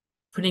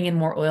putting in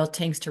more oil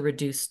tanks to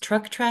reduce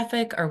truck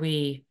traffic? I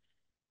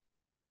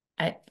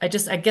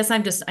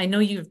know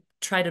you've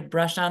tried to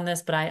brush on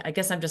this, but I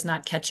guess I'm just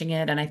not catching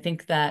it. And I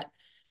think that,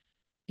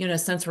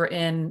 since we're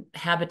in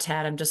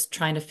habitat, I'm just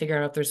trying to figure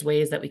out if there's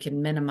ways that we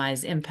can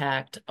minimize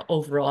impact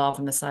overall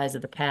from the size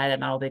of the pad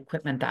and all the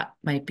equipment that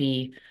might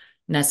be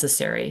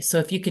necessary. So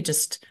if you could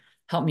just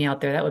help me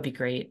out there, that would be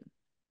great.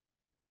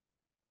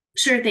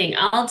 Sure thing.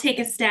 I'll take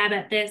a stab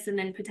at this, and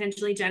then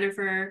potentially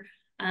Jennifer,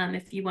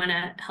 if you want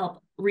to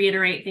help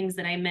reiterate things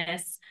that I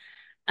miss.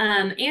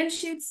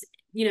 Anschutz,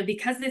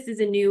 because this is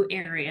a new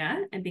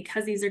area and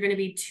because these are going to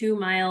be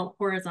 2-mile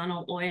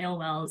horizontal oil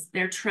wells,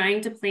 they're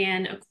trying to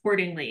plan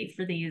accordingly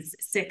for these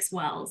 6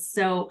 wells.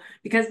 So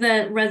because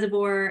the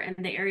reservoir and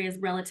the area is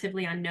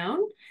relatively unknown,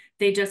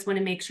 they just want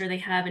to make sure they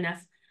have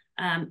enough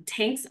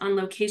tanks on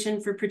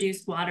location for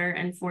produced water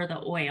and for the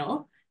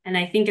oil. And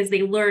I think as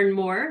they learn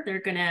more,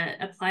 they're going to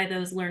apply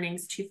those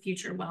learnings to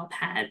future well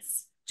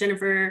pads.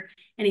 Jennifer,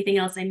 anything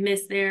else I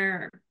missed there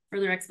or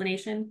further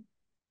explanation?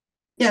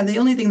 Yeah, the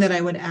only thing that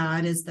I would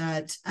add is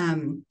that,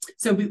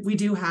 so we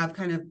do have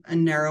kind of a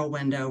narrow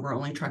window. We're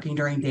only trucking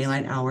during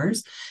daylight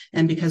hours.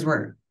 And because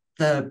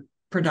the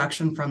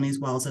production from these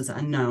wells is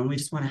unknown, we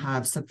just want to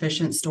have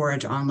sufficient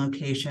storage on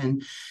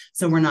location.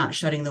 So we're not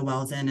shutting the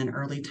wells in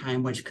early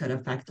time, which could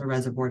affect the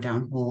reservoir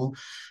downhole.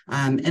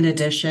 In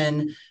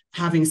addition,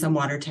 having some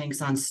water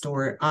tanks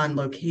on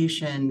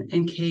location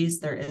in case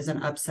there is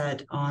an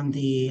upset on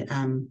the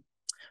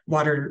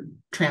water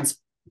transportation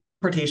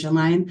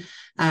line.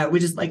 We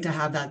just like to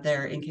have that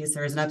there in case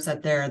there is an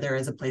upset there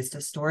is a place to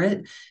store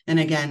it. And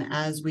again,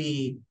 as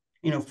we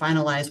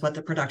finalize what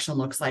the production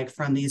looks like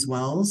from these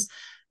wells,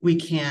 we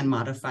can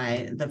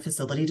modify the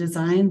facility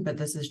design, but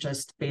this is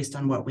just based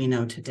on what we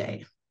know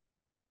today.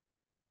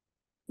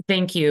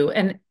 Thank you.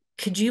 And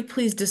could you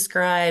please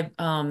describe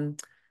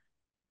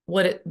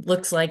what it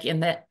looks like in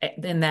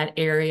that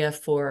area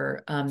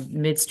for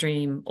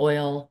midstream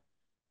oil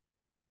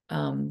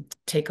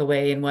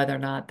takeaway, and whether or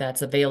not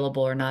that's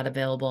available or not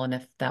available, and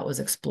if that was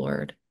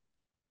explored?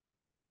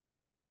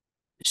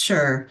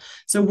 Sure.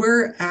 So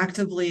we're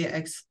actively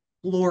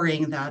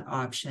exploring that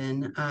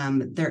option.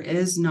 There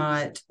is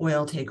not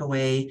oil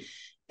takeaway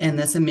in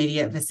this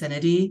immediate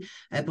vicinity.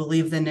 I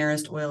believe the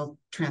nearest oil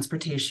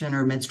transportation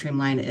or midstream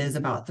line is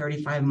about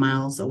 35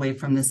 miles away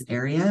from this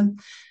area.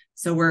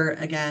 So we're,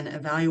 again,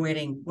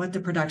 evaluating what the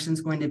production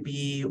is going to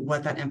be,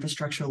 what that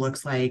infrastructure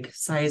looks like,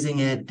 sizing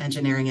it,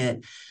 engineering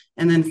it,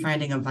 and then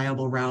finding a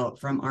viable route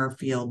from our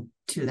field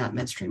to that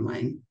midstream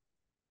line.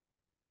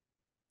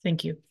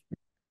 Thank you.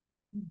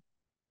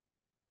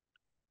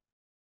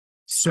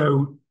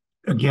 So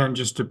again,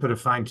 just to put a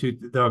fine tooth,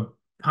 the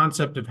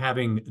concept of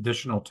having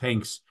additional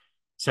tanks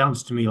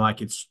sounds to me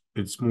like it's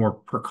more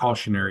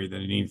precautionary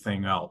than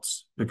anything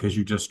else, because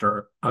you just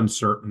are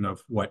uncertain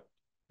of what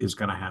is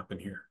going to happen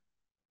here.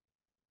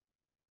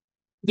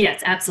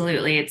 Yes,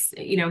 absolutely. It's,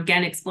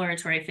 again,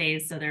 exploratory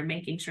phase. So they're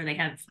making sure they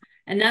have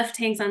enough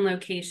tanks on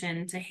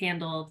location to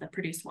handle the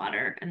produced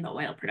water and the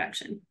oil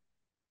production.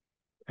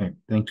 Okay,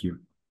 thank you.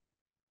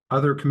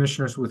 Other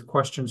commissioners with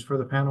questions for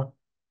the panel?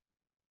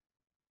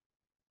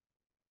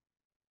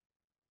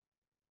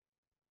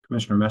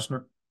 Commissioner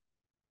Messner.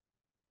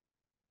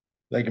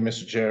 Thank you,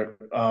 Mr. Chair.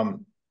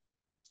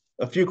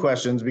 A few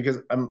questions, because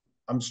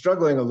I'm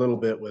struggling a little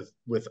bit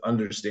with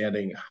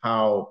understanding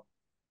how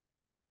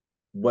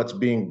what's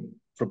being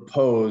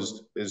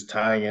proposed is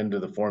tying into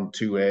the Form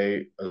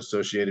 2A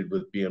associated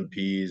with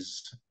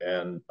BMPs.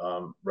 And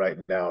right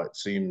now it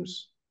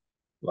seems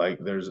like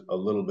there's a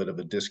little bit of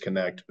a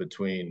disconnect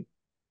between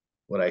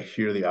what I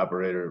hear the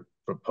operator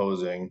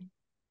proposing,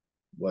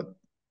 what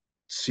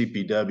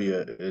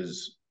CPW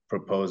is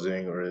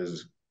proposing or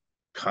is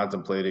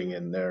contemplating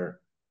in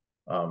their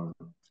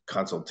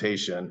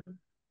consultation,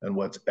 and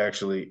what's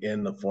actually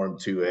in the Form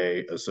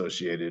 2A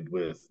associated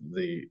with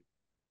the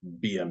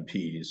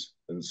BMPs.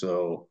 And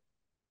so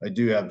I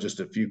do have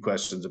just a few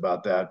questions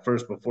about that.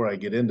 First, before I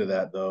get into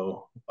that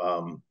though,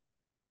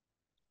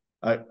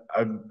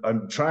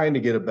 I'm trying to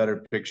get a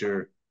better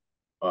picture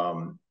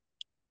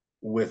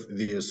with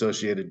the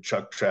associated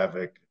truck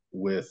traffic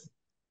with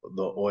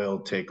the oil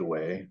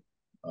takeaway.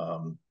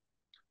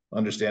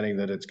 Understanding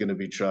that it's going to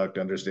be trucked,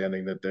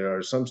 understanding that there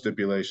are some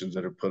stipulations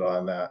that are put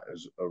on that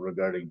as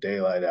regarding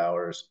daylight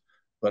hours,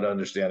 but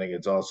understanding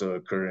it's also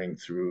occurring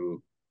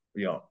through,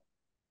 you know,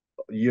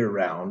 year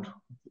round.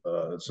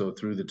 So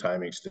through the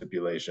timing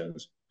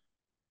stipulations,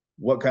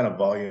 what kind of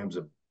volumes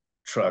of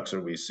trucks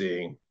are we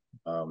seeing?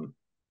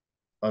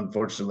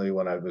 Unfortunately,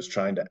 when I was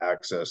trying to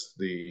access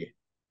the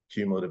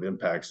cumulative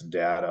impacts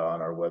data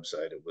on our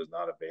website, it was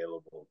not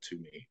available to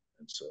me.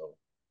 And so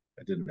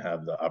I didn't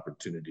have the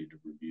opportunity to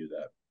review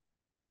that.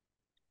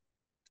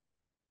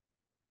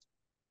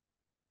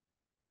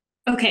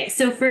 Okay,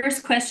 so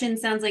first question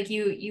sounds like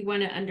you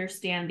want to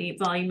understand the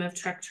volume of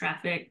truck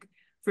traffic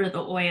for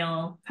the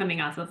oil coming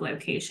off of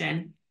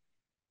location.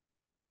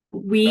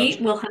 We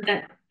will have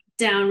that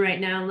down right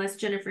now, unless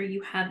Jennifer,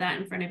 you have that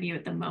in front of you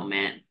at the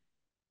moment.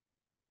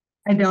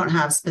 I don't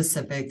have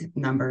specific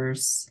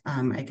numbers.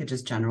 I could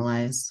just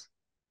generalize.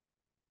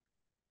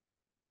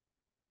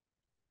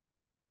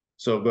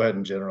 So go ahead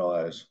and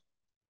generalize.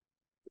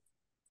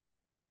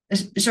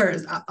 Sure.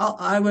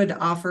 I would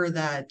offer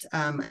that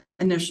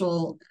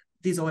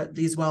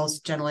these wells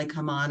generally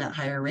come on at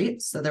higher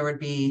rates. So there would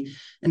be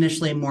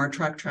initially more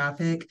truck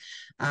traffic.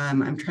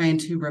 I'm trying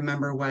to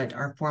remember what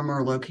our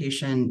former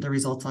location, the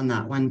results on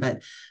that one,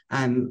 but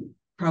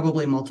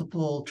probably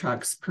multiple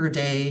trucks per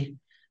day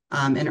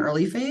in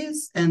early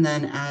phase. And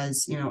then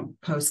as, you know,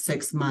 post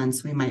 6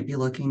 months, we might be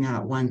looking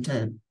at one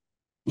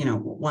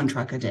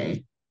truck a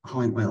day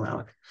hauling oil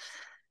out.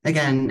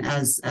 Again,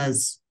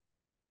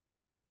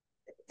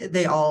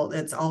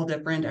 it's all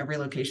different. Every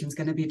location is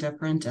going to be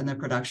different and the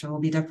production will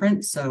be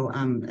different. So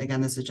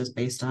again, this is just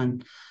based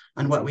on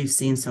what we've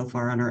seen so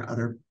far on our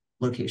other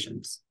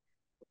locations.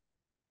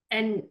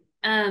 And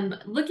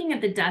looking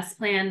at the dust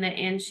plan that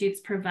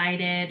Anschutz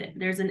provided,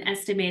 there's an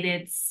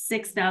estimated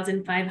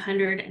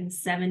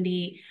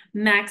 6,570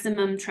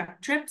 maximum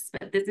truck trips,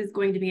 but this is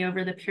going to be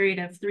over the period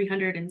of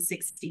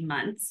 360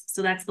 months.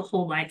 So that's the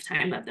whole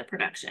lifetime of the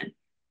production.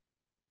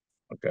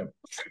 Okay.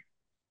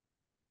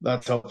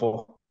 That's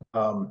helpful.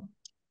 And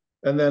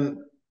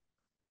then,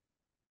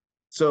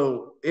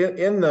 so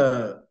in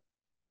the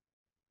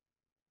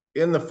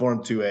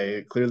Form 2A,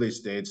 it clearly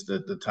states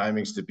that the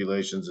timing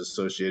stipulations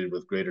associated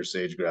with greater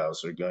sage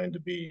grouse are going to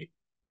be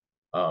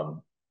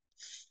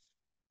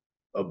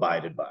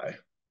abided by.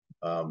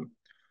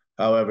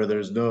 However,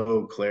 there's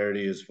no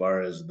clarity as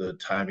far as the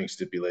timing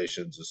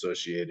stipulations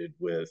associated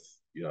with,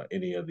 you know,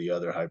 any of the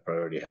other high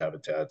priority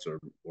habitats or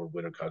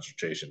winter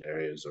concentration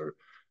areas or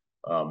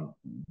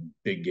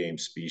big game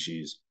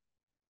species.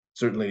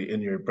 Certainly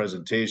in your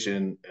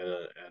presentation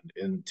and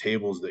in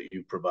tables that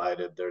you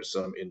provided, there's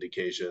some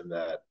indication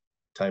that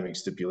timing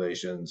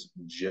stipulations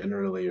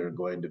generally are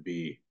going to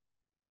be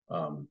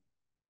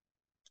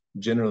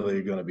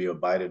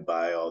abided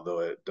by, although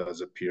it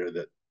does appear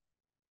that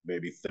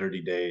maybe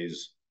 30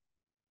 days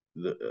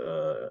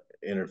the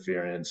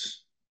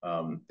interference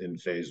in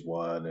phase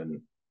 1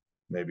 and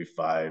maybe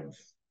five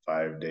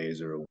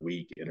days or a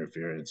week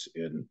interference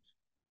in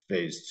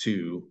phase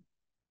 2.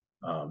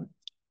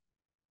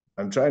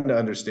 I'm trying to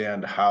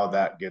understand how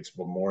that gets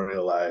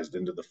memorialized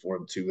into the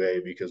Form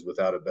 2A, because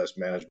without a best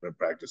management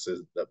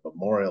practices that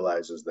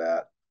memorializes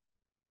that,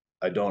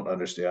 I don't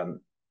understand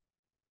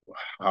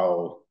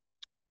how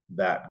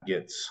that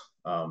gets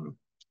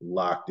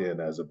locked in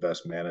as a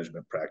best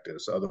management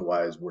practice.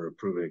 Otherwise, we're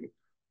approving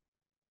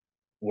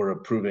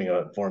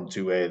a Form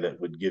 2A that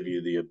would give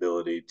you the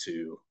ability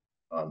to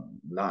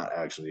not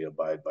actually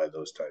abide by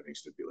those timing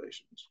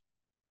stipulations.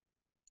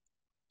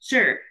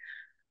 Sure.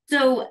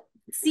 So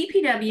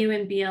CPW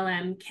and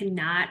BLM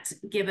cannot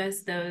give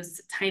us those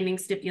timing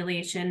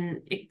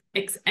stipulation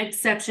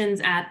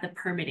exceptions at the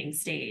permitting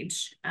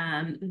stage.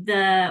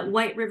 The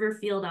White River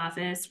Field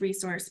Office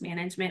Resource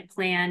Management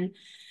Plan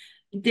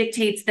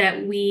dictates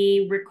that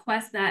we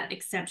request that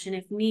exception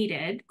if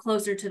needed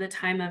closer to the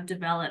time of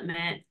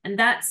development. And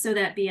that's so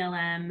that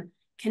BLM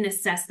can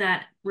assess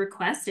that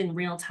request in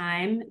real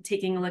time,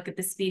 taking a look at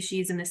the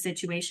species and the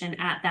situation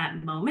at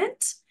that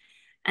moment.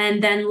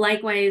 And then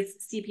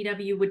likewise,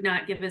 CPW would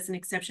not give us an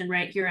exception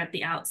right here at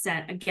the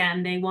outset.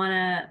 Again, they want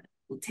to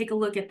take a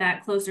look at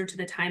that closer to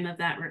the time of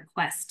that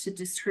request to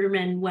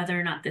determine whether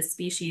or not the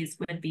species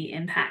would be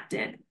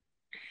impacted.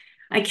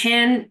 I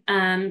can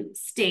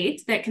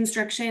state that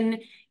construction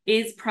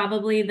is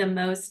probably the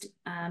most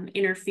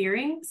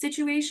interfering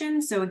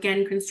situation. So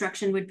again,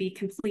 construction would be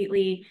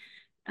completely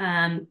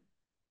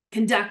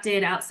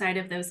conducted outside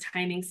of those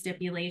timing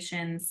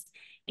stipulations.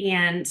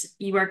 And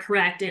you are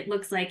correct. It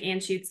looks like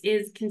Anschutz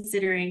is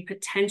considering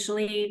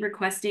potentially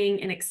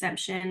requesting an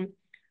exception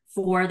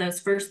for those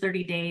first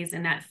 30 days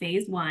in that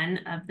phase 1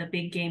 of the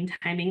big game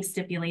timing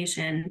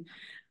stipulation.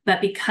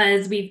 But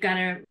because we've got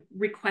to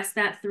request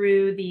that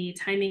through the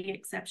timing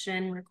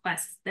exception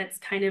request that's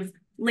kind of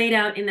laid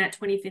out in that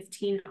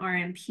 2015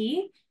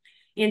 RMP,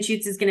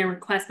 Anschutz is going to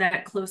request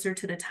that closer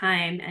to the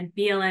time, and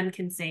BLM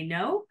can say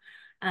no.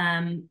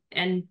 And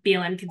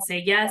BLM could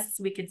say yes,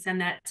 we could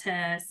send that to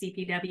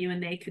CPW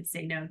and they could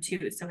say no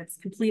too. So it's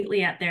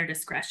completely at their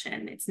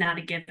discretion. It's not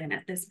a given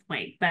at this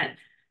point, but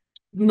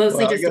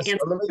mostly Well, I just to guess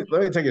answer.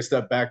 let me take a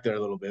step back there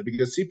a little bit,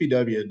 because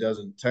CPW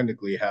doesn't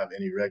technically have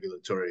any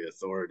regulatory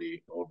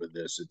authority over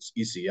this. It's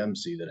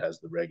ECMC that has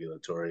the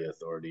regulatory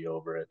authority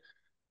over it.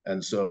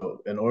 And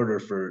so in order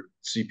for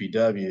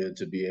CPW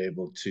to be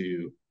able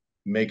to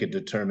make a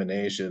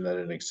determination that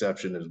an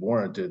exception is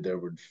warranted, there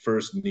would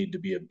first need to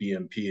be a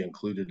BMP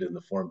included in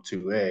the Form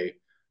 2A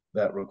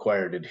that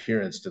required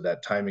adherence to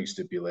that timing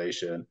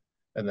stipulation.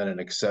 And then an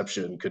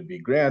exception could be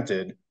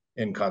granted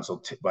in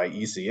by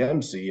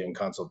ECMC in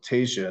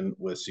consultation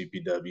with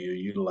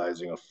CPW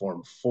utilizing a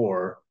Form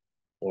 4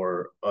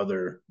 or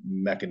other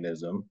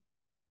mechanism.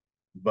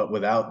 But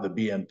without the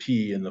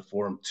BMP in the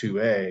Form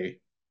 2A,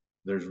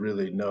 there's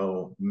really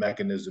no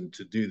mechanism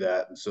to do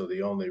that. And so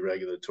the only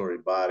regulatory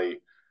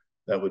body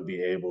that would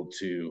be able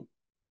to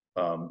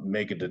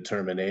make a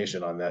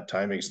determination on that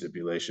timing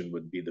stipulation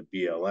would be the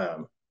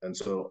BLM. And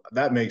so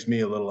that makes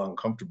me a little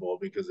uncomfortable,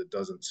 because it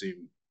doesn't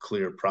seem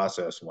clear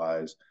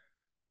process-wise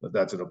that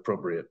that's an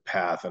appropriate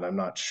path. And I'm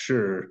not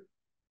sure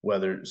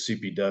whether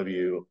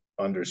CPW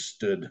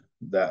understood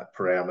that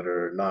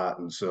parameter or not.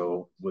 And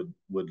so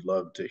would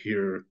love to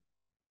hear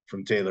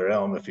from Taylor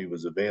Elm, if he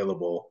was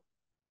available,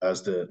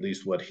 as to at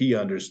least what he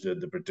understood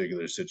the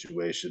particular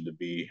situation to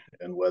be,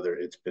 and whether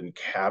it's been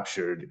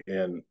captured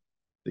in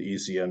the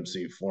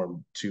ECMC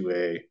Form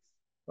 2A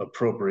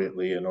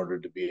appropriately in order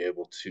to be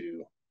able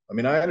to. I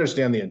mean, I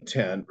understand the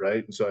intent,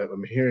 right? And so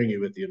I'm hearing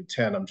you with the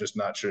intent. I'm just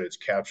not sure it's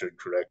captured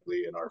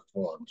correctly in our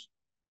forms.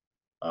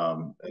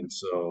 And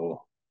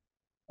so,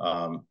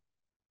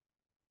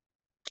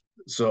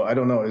 so I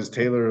don't know, is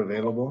Taylor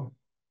available?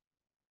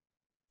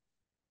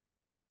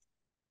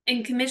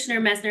 And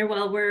Commissioner Messner,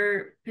 while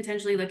we're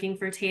potentially looking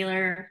for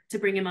Taylor to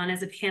bring him on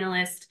as a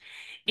panelist,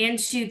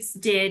 Anschutz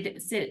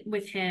did sit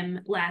with him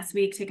last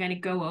week to kind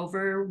of go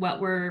over what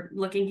we're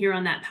looking here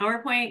on that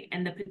PowerPoint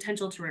and the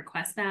potential to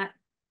request that.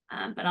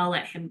 But I'll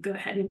let him go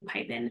ahead and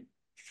pipe in.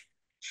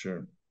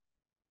 Sure.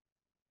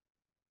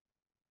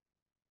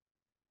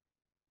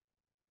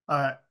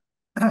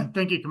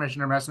 Thank you,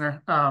 Commissioner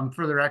Messner.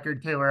 For the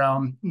record, Taylor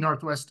Elm,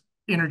 Northwest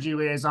Energy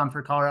Liaison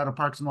for Colorado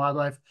Parks and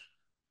Wildlife.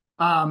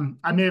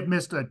 I may have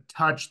missed a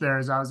touch there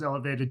as I was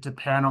elevated to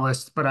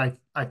panelist, but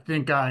I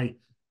think I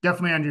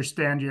definitely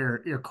understand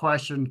your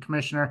question,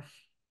 Commissioner.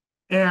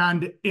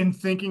 And in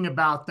thinking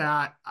about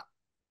that,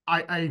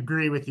 I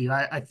agree with you.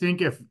 I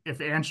think if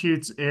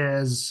Anschutz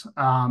is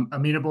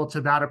amenable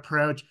to that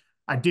approach,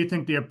 I do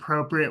think the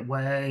appropriate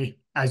way,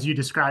 as you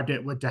described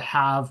it, would to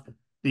have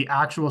the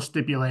actual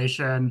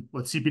stipulation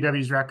with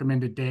CPW's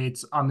recommended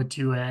dates on the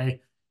 2A.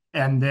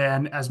 And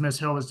then, as Ms.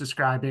 Hill was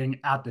describing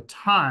at the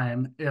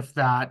time, if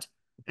that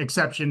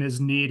exception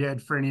is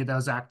needed for any of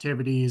those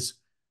activities,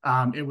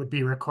 it would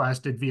be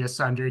requested via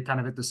sundry, kind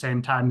of at the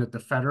same time that the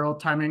federal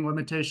timing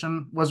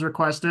limitation was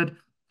requested.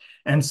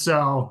 And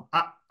so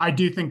I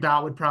do think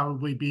that would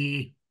probably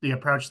be the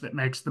approach that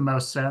makes the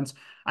most sense.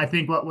 I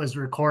think what was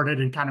recorded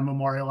and kind of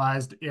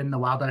memorialized in the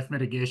wildlife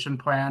mitigation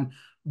plan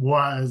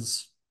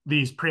was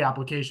these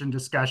pre-application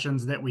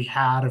discussions that we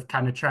had of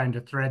kind of trying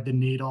to thread the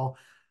needle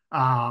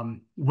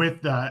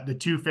with the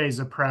two-phase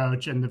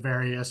approach and the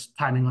various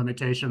timing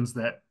limitations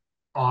that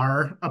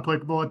are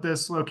applicable at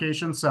this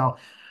location. So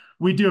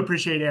we do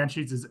appreciate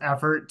Anschutz's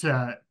effort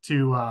to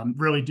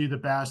really do the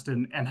best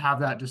and have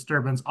that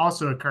disturbance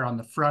also occur on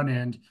the front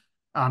end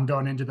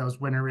going into those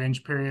winter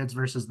range periods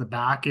versus the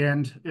back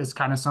end is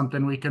kind of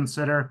something we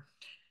consider.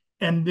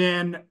 And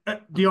then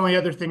the only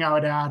other thing I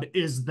would add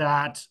is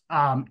that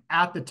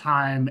at the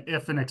time,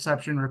 if an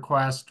exception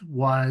request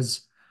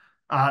was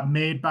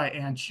made by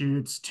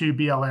Anschutz to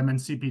BLM and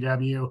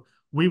CPW,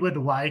 we would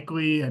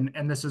likely,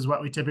 and this is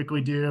what we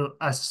typically do,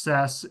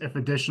 assess if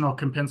additional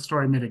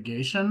compensatory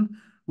mitigation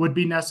would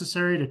be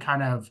necessary to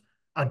kind of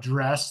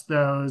address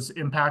those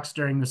impacts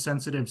during the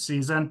sensitive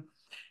season.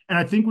 And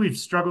I think we've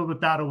struggled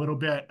with that a little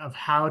bit of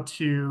how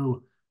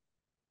to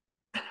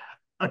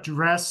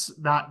address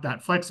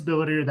that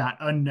flexibility or that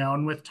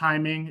unknown with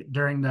timing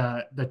during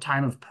the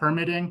time of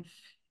permitting,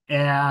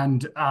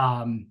 and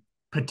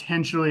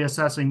potentially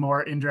assessing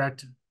more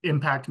indirect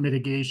impact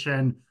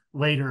mitigation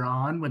later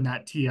on when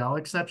that TL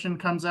exception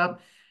comes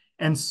up.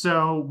 And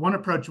so one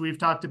approach we've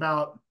talked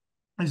about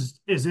is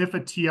if a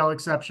TL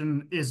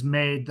exception is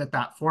made,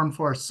 that Form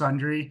 4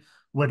 sundry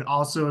would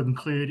also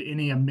include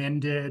any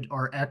amended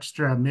or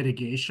extra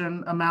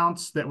mitigation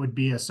amounts that would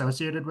be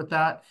associated with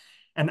that.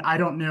 And I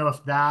don't know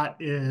if that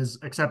is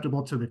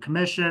acceptable to the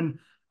commission,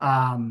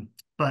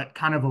 but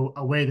kind of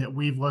a way that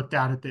we've looked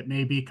at it that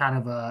may be kind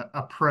of a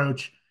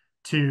approach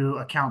to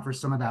account for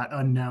some of that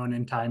unknown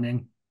in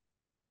timing.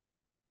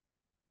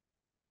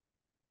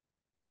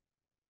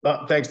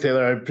 Thanks,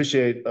 Taylor. I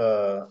appreciate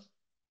you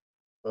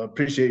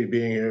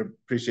being here.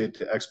 Appreciate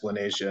the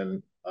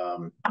explanation,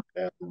 and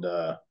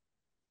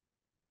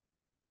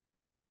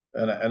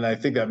I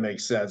think that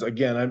makes sense.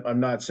 Again, I'm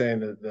not saying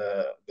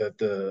that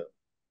the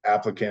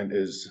applicant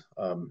is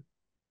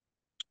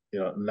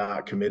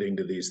not committing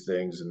to these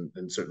things.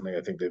 And certainly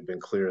I think they've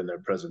been clear in their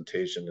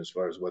presentation as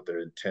far as what their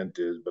intent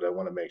is, but I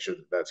want to make sure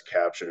that that's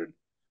captured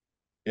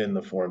in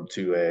the Form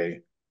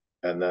 2A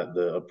and that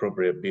the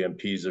appropriate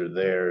BMPs are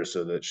there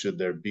so that should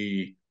there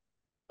be,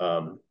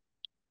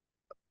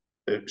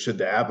 should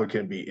the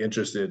applicant be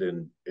interested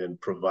in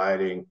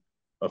providing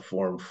a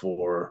Form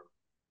 4,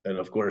 and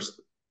of course,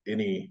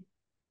 any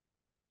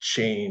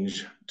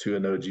change to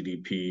an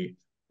OGDP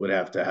would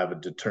have to have a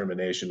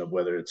determination of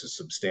whether it's a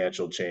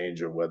substantial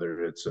change or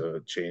whether it's a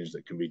change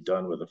that can be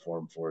done with a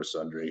Form 4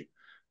 sundry.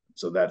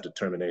 So that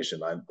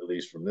determination, at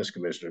least from this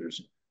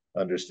commissioner's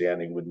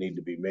understanding, would need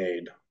to be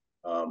made.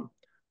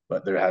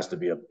 But there has to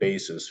be a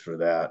basis for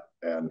that.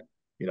 And,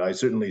 I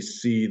certainly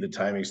see the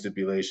timing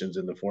stipulations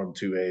in the Form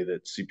 2A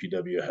that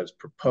CPW has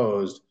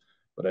proposed,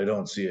 but I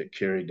don't see it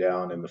carried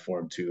down in the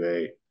Form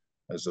 2A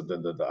as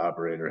something that the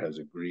operator has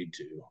agreed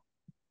to.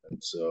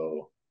 And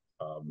so,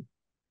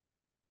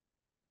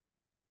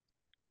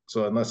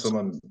 so unless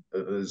someone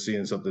is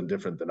seeing something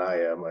different than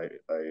I am,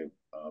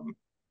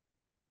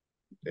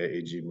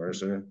 AG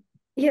Mercer.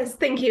 Yes,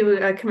 thank you,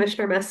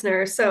 Commissioner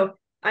Messner. So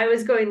I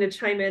was going to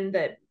chime in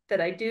that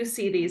I do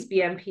see these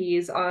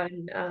BMPs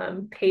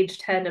on page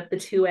 10 of the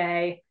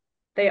 2A.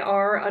 They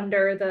are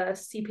under the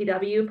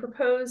CPW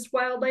proposed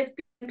wildlife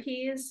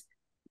BMPs,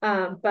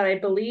 but I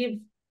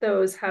believe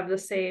those have the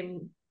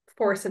same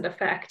force and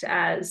effect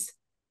as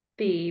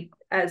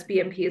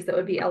BMPs that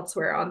would be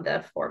elsewhere on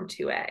the Form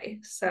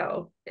 2A.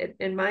 So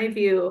in my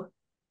view,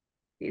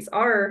 these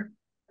are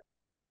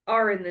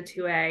in the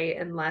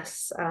 2A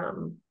unless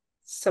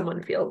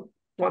someone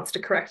wants to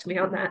correct me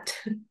on that.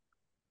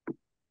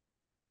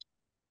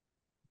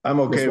 I'm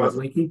okay with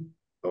it.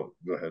 Oh,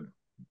 go ahead.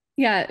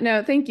 Yeah,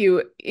 no, thank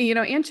you.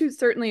 Anchu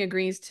certainly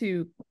agrees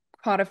to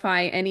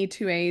codify any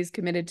 2As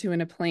committed to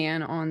in a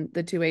plan on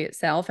the 2A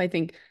itself. I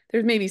think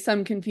there's maybe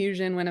some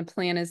confusion when a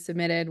plan is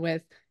submitted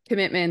with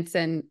commitments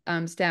and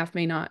staff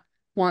may not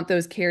want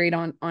those carried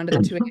onto the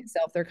 2A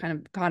itself. They're kind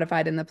of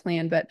codified in the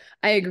plan, but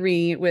I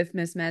agree with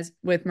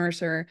with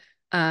Mercer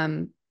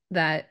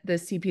that the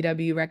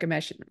CPW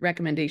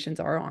recommendations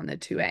are on the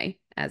 2A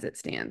as it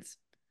stands.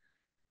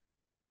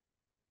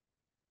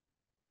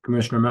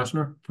 Commissioner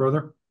Messner,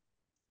 further?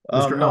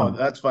 No,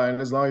 that's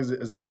fine. As long as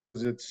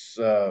it's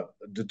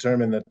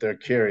determined that they're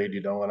carried,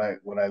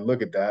 when I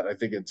look at that, I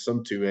think in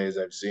some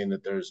 2As I've seen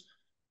that there's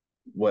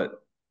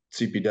what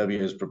CPW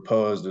has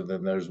proposed, and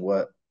then there's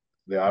what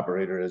the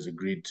operator has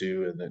agreed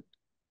to, and that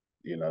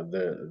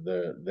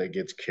that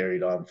gets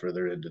carried on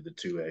further into the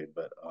 2A.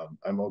 But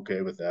I'm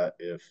okay with that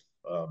if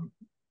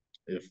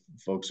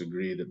folks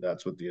agree that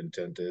that's what the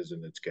intent is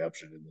and it's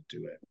captured in the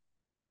 2A.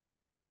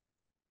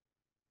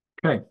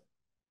 Okay.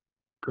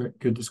 Great,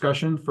 good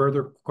discussion.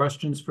 Further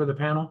questions for the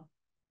panel?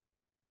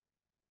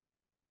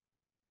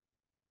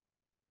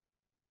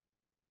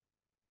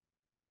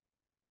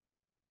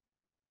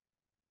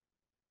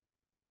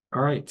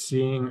 All right,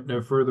 seeing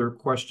no further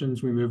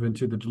questions, we move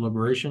into the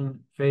deliberation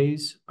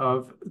phase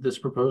of this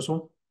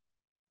proposal.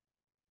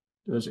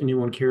 Does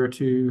anyone care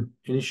to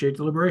initiate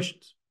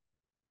deliberations?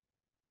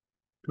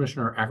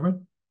 Commissioner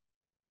Ackerman?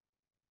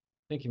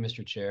 Thank you,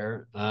 Mr.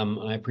 Chair.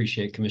 I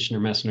appreciate Commissioner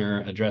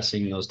Messner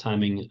addressing those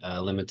timing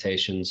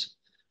limitations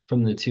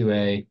from the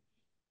 2A.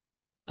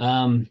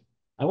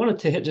 I wanted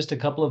to hit just a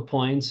couple of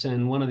points,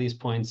 and one of these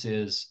points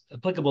is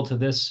applicable to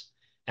this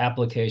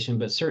application,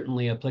 but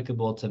certainly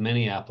applicable to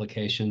many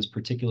applications,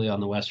 particularly on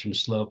the Western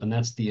Slope, and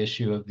that's the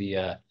issue of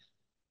the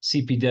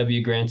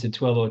CPW granted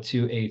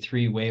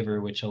 1202A3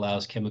 waiver, which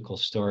allows chemical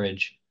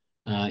storage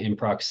in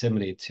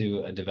proximity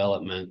to a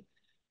development.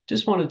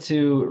 Just wanted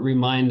to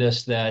remind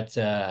us that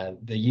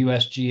the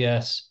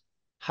USGS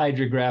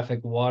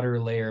hydrographic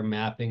water layer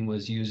mapping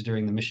was used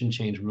during the mission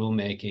change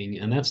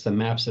rulemaking, and that's the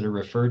maps that are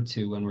referred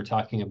to when we're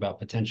talking about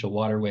potential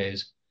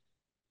waterways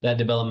that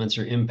developments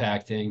are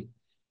impacting.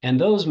 And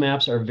those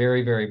maps are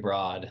very, very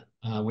broad.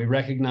 We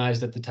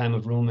recognized at the time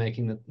of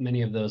rulemaking that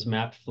many of those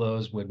mapped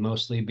flows would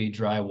mostly be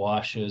dry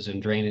washes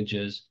and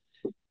drainages.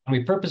 And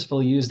we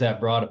purposefully used that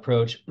broad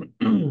approach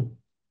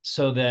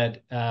so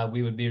that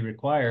we would be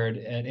required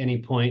at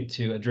any point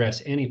to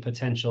address any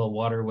potential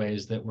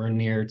waterways that were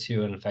near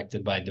to and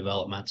affected by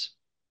developments.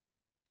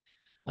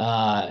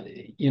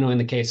 In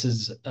the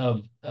cases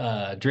of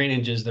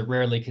drainages that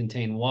rarely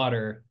contain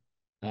water,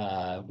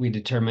 we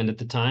determined at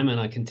the time, and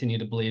I continue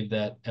to believe,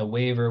 that a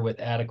waiver with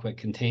adequate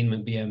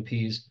containment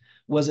BMPs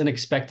was an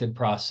expected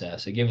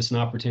process. It gave us an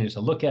opportunity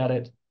to look at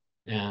it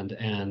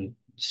and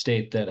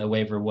state that a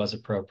waiver was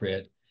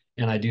appropriate.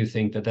 And I do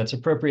think that that's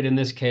appropriate in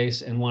this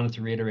case, and wanted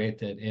to reiterate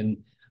that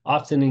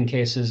often in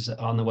cases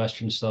on the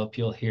Western Slope,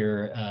 you'll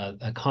hear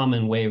a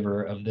common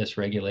waiver of this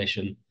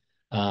regulation,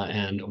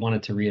 and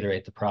wanted to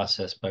reiterate the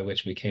process by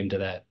which we came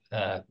to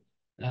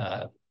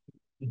that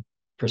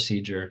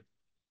procedure.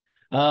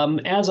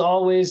 As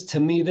always, to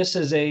me, this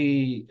is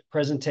a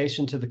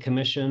presentation to the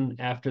commission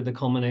after the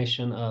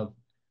culmination of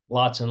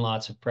lots and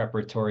lots of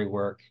preparatory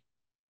work.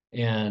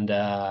 And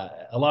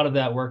a lot of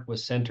that work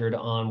was centered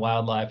on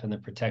wildlife and the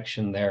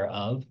protection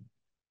thereof.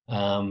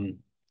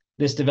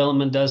 This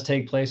development does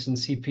take place in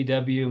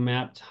CPW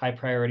mapped high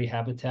priority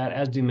habitat,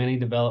 as do many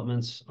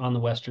developments on the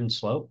western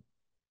slope.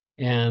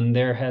 And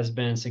there has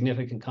been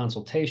significant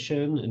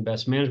consultation and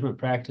best management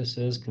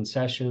practices,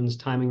 concessions,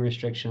 timing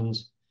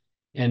restrictions,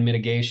 and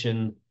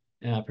mitigation,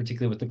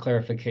 particularly with the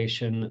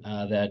clarification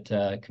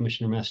that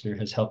Commissioner Messner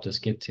has helped us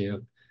get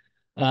to.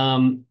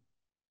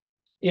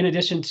 In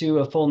addition to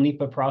a full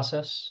NEPA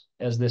process,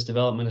 as this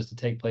development is to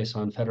take place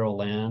on federal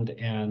land,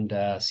 and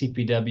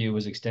CPW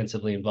was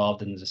extensively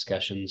involved in the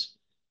discussions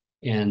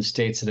and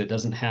states that it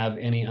doesn't have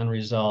any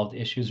unresolved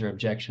issues or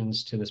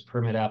objections to this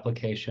permit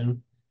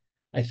application.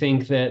 I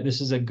think that this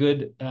is a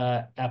good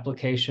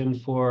application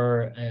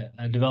for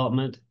a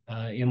development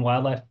in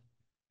wildlife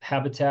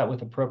habitat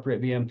with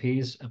appropriate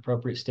VMPs,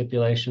 appropriate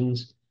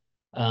stipulations.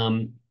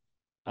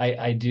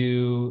 I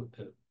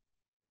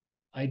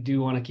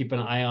do want to keep an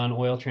eye on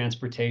oil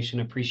transportation,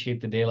 appreciate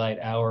the daylight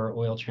hour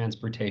oil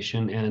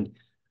transportation, and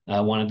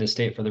wanted to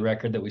state for the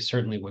record that we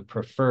certainly would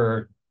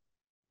prefer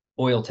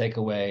oil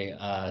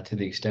takeaway to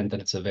the extent that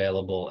it's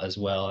available as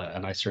well.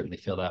 And I certainly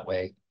feel that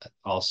way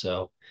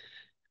also.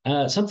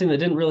 Something that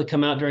didn't really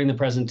come out during the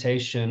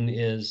presentation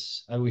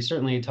is we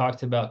certainly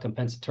talked about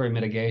compensatory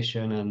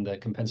mitigation and the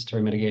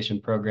compensatory mitigation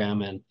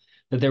program, and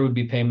that there would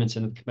be payments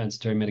in the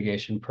compensatory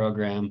mitigation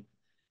program.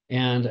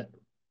 And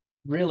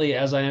really,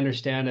 as I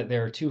understand it,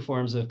 there are three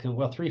forms of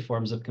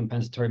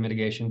compensatory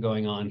mitigation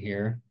going on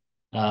here.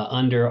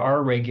 Under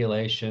our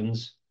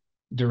regulations,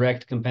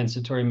 direct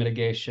compensatory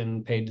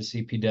mitigation paid to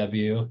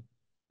CPW,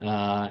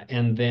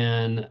 and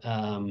then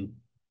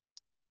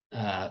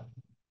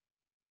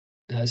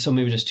so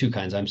maybe just two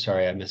kinds. I'm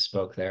sorry, I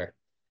misspoke there.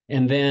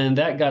 And then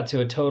that got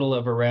to a total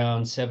of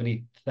around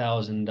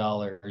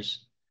 $70,000.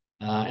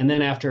 And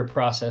then after a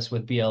process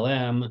with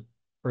BLM,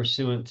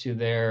 pursuant to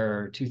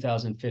their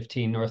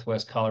 2015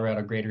 Northwest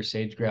Colorado Greater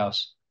Sage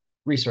Grouse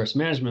Resource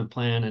Management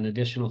Plan, an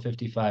additional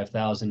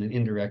 $55,000 in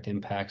indirect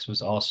impacts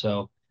was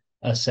also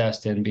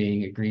assessed and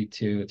being agreed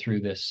to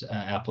through this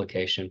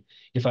application.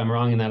 If I'm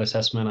wrong in that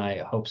assessment, I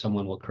hope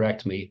someone will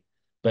correct me.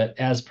 But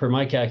as per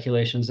my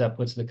calculations, that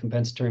puts the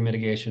compensatory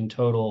mitigation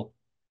total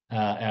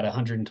at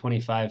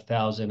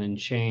 $125,000 and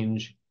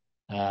change.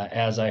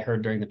 As I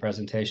heard during the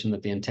presentation,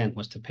 that the intent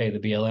was to pay the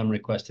BLM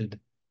requested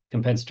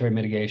compensatory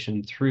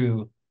mitigation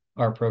through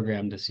our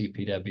program to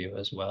CPW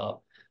as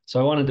well. So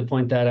I wanted to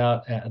point that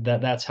out,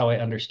 that's how I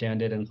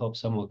understand it, and hope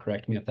someone will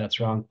correct me if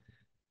that's wrong.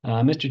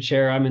 Mr.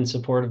 Chair, I'm in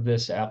support of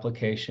this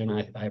application.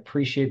 I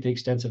appreciate the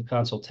extensive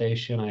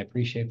consultation. I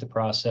appreciate the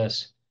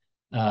process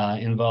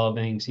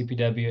involving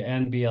CPW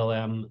and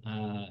BLM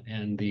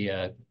and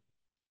the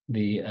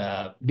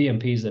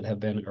BMPs that have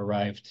been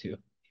arrived to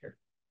here.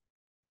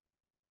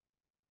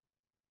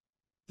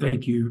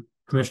 Thank you,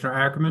 Commissioner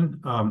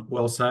Ackerman.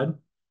 Well said.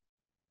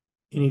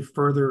 Any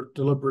further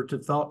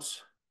deliberative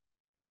thoughts?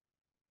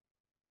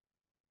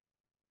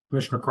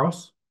 Commissioner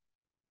Cross?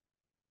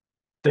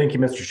 Thank you,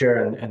 Mr.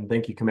 Chair, and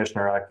thank you,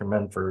 Commissioner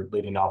Ackerman, for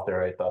leading off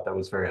there. I thought that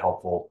was very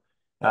helpful.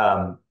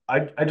 I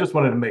just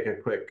wanted to make a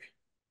quick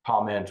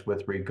comment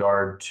with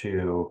regard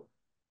to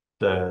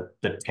the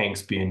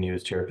tanks being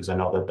used here, because I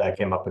know that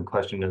came up in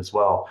question as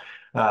well.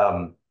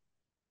 I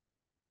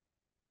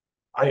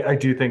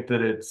do think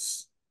that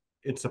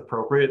it's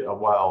appropriate,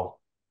 while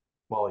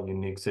a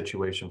unique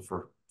situation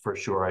for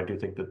sure. I do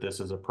think that this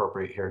is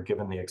appropriate here,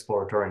 given the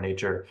exploratory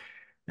nature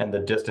and the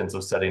distance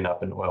of setting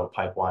up an oil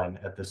pipeline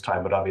at this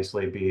time would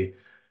obviously be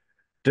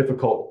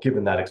difficult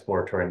given that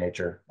exploratory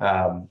nature.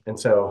 And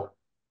so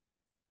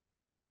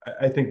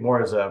I think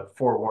more as a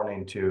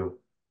forewarning to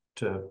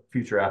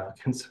future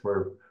applicants,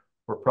 we're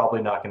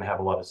probably not going to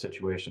have a lot of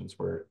situations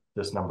where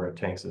this number of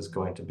tanks is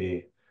going to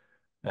be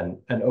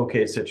an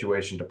okay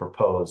situation to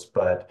propose.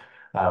 But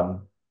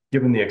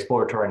given the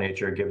exploratory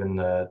nature, given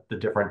the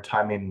different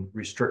timing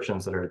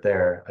restrictions that are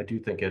there, I do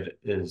think it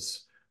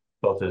is,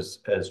 both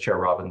as Chair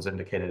Robbins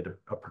indicated,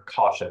 a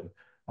precaution.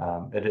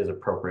 It is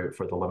appropriate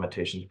for the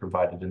limitations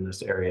provided in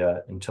this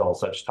area until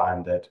such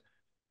time that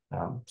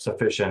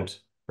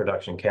sufficient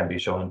production can be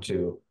shown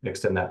to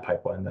extend that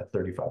pipeline, that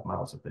 35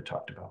 miles that they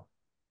talked about.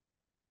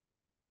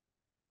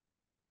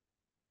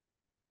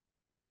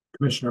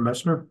 Commissioner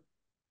Messner?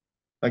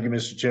 Thank you,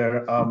 Mr.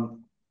 Chair.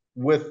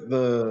 With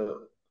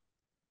the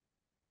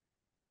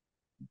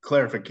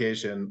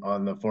clarification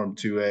on the Form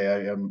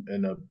 2A, I am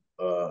in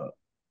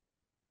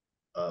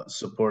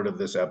support of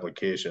this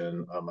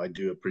application. I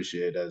do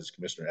appreciate, as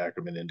Commissioner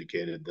Ackerman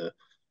indicated, the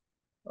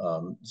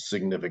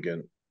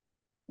significant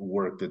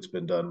work that's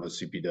been done with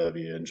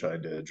CPW in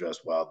trying to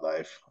address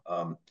wildlife.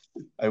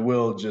 I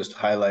will just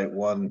highlight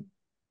one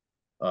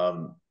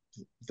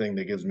thing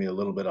that gives me a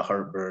little bit of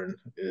heartburn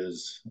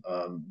is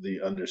the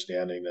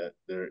understanding that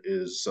there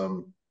is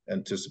some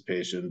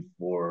anticipation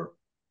for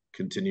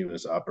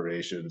continuous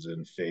operations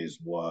in phase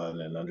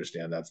 1, and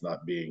understand that's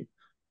not being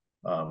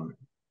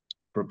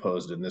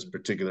proposed in this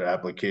particular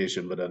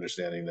application, but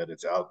understanding that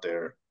it's out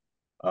there.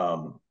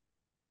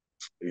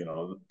 You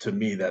know, to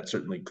me, that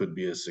certainly could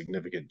be a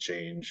significant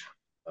change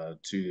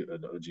to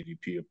an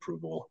OGDP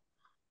approval,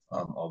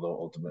 although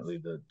ultimately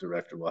the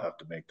director will have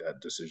to make that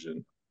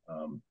decision.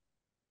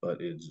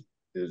 but is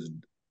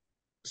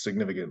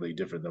significantly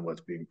different than what's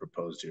being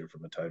proposed here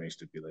from a timing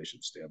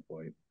stipulation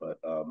standpoint.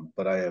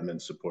 But I am in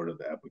support of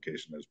the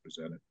application as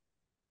presented.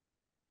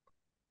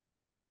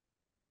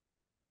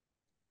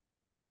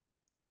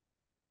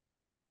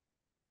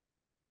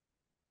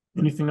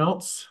 Anything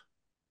else?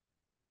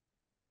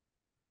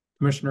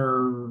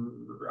 Commissioner,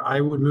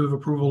 I would move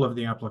approval of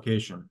the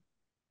application.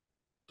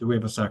 Do we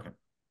have a second?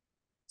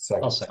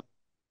 Second. I'll second.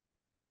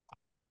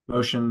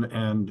 Motion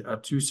and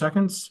 2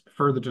 seconds.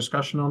 Further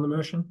discussion on the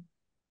motion?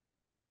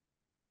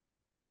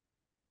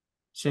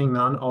 Seeing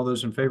none, all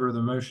those in favor of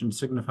the motion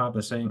signify by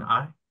saying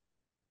aye.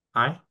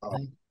 Aye.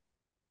 Aye.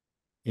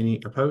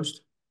 Any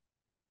opposed?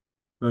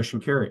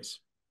 Motion carries.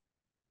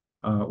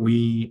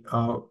 We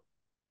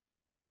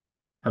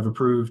have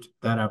approved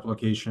that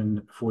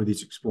application for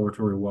these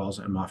exploratory wells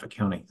in Moffat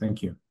County.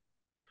 Thank you.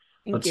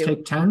 Let's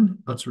take 10.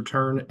 Let's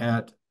return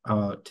at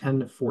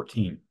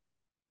 10:14.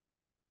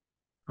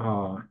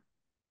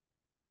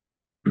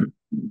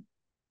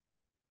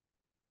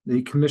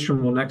 The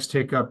commission will next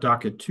take up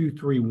docket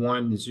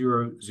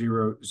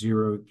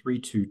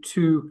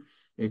 231-000-322,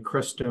 a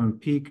Crestone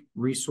Peak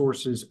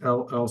Resources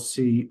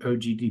LLC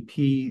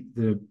OGDP,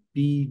 the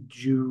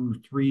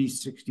BJU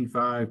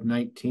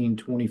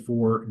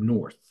 365-1924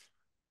 North.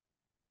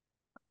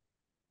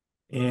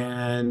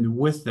 And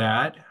with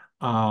that,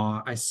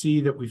 I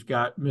see that we've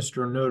got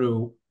Mr.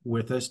 Noto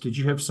with us. Did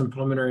you have some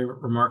preliminary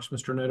remarks,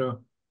 Mr.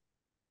 Noto?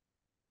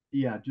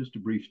 Yeah, just a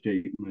brief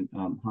statement.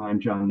 Hi, I'm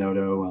John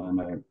Noto.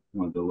 I'm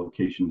one of the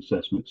location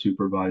assessment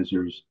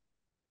supervisors.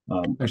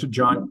 Actually,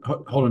 John,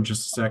 hold on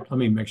just a sec. Let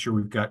me make sure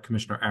we've got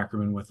Commissioner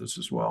Ackerman with us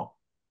as well.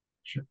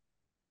 Sure.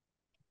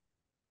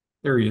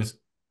 There he is.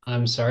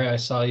 I'm sorry, I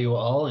saw you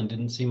all and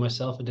didn't see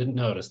myself and didn't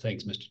notice.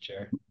 Thanks, Mr.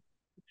 Chair.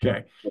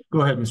 Okay,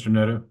 go ahead, Mr.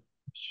 Noto.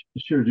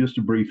 Sure, just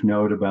a brief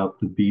note about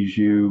the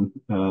BJU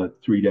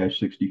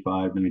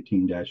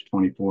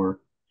 3-65-19-24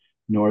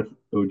 North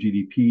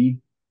OGDP.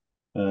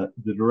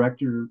 The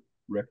director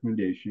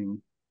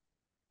recommendation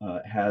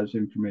has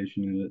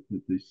information in it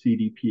that the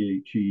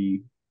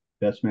CDPHE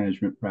best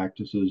management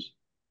practices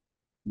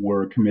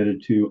were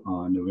committed to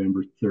on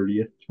November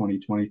 30th,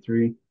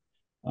 2023.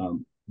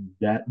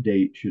 That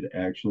date should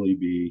actually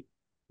be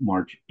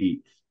March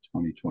 8th,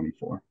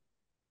 2024.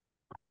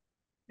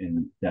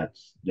 And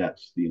that's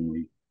the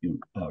only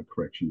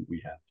correction that we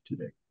have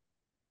today.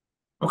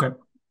 Okay,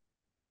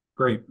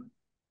 great.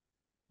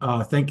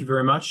 Thank you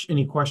very much.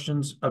 Any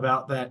questions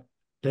about that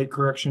date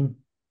correction?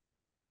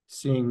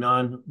 Seeing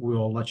none,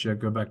 we'll let you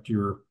go back to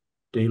your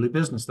daily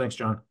business. Thanks,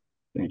 John.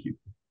 Thank you.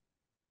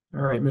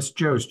 All right, Ms.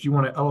 Jost, do you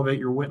want to elevate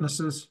your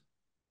witnesses?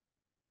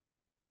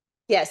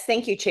 Yes,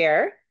 thank you,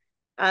 Chair.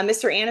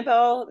 Mr.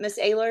 Annabelle, Ms.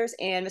 Ehlers,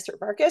 and Mr.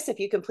 Farkas, if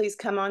you can please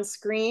come on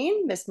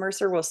screen, Ms.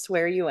 Mercer will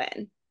swear you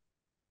in.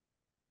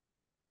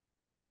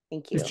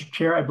 Thank you. Mr.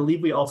 Chair, I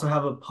believe we also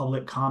have a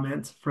public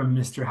comment from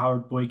Mr.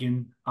 Howard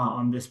Boygan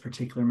on this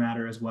particular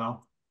matter as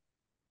well.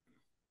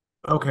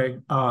 Okay,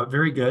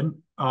 very good.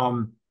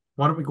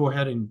 Why don't we go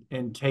ahead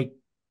and take,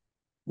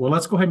 well,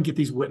 let's go ahead and get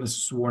these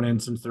witnesses sworn in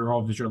since they're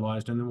all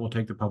visualized, and then we'll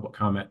take the public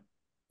comment.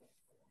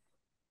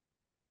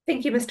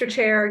 Thank you, Mr.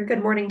 Chair.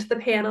 Good morning to the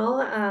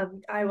panel.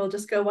 I will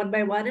just go one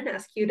by one and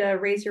ask you to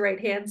raise your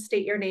right hand,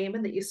 state your name,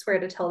 and that you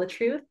swear to tell the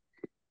truth.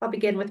 I'll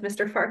begin with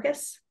Mr.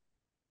 Farkas.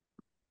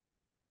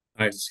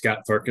 Hi,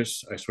 Scott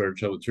Farkas. I swear to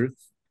tell the truth.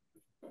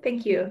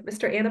 Thank you.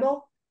 Mr.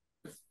 Annabelle.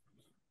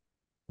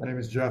 My name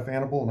is Jeff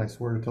Annabelle, and I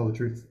swear to tell the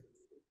truth.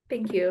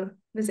 Thank you.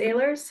 Ms.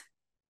 Ehlers.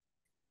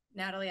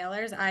 Natalie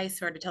Ehlers, I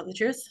swear to tell the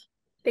truth.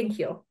 Thank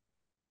you.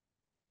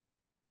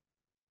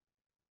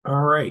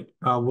 All right,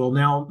 we'll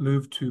now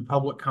move to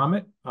public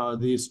comment.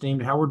 The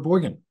esteemed Howard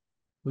Boygan,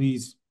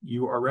 please,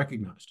 you are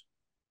recognized.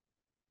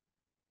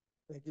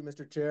 Thank you,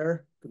 Mr.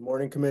 Chair. Good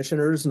morning,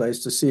 commissioners.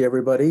 Nice to see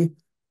everybody.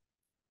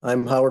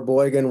 I'm Howard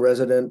Boygan,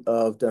 resident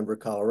of Denver,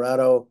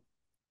 Colorado.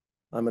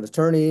 I'm an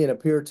attorney and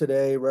appear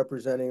today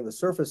representing the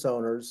surface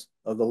owners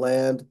of the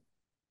land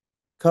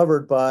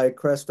covered by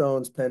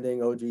Crestone's pending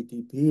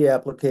OGDP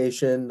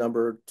application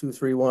number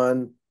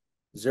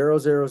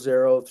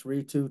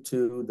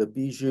 231-000-322, the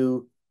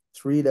BJU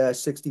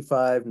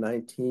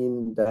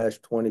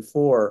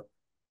 3-65-19-24.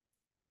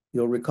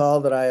 You'll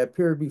recall that I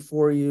appeared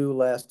before you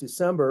last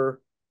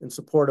December in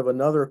support of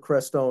another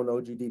Crestone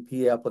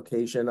OGDP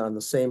application on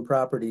the same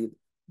property.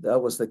 That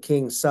was the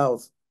King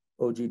South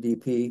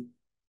OGDP,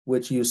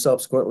 which you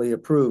subsequently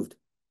approved.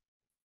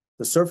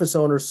 The surface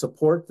owners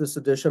support this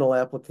additional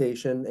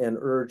application and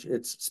urge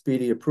its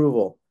speedy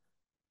approval.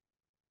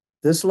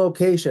 This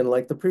location,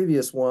 like the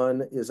previous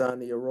one, is on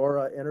the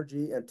Aurora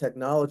Energy and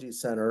Technology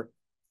Center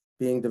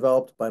being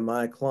developed by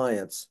my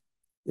clients.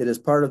 It is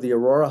part of the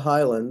Aurora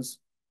Highlands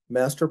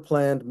master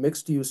planned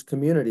mixed-use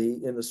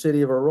community in the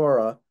city of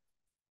Aurora,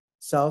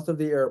 south of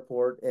the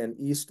airport and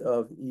east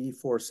of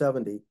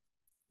E470.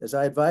 As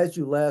I advised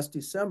you last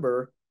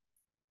December,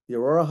 the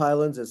Aurora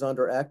Highlands is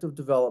under active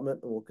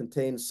development and will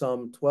contain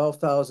some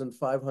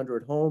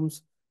 12,500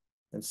 homes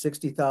and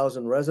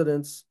 60,000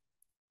 residents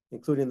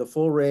including the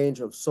full range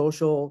of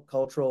social,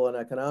 cultural, and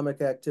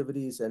economic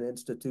activities and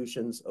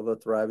institutions of a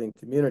thriving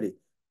community.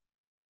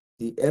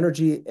 The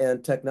Energy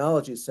and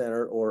Technology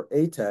Center, or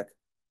ATEC,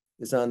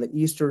 is on the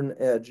eastern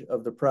edge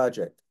of the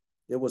project.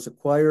 It was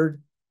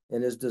acquired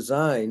and is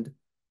designed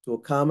to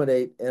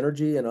accommodate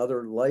energy and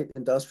other light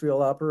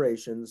industrial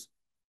operations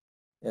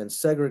and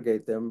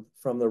segregate them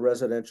from the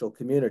residential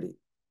community.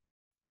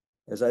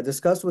 As I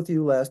discussed with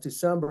you last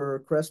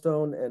December,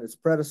 Crestone and its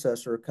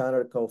predecessor,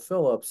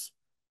 ConocoPhillips,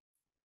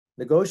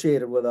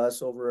 negotiated with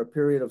us over a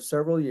period of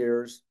several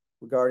years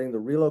regarding the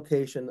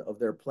relocation of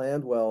their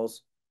planned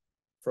wells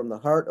from the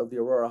heart of the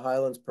Aurora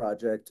Highlands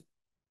project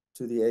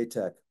to the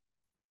ATEC.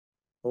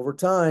 Over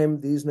time,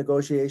 these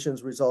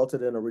negotiations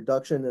resulted in a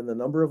reduction in the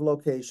number of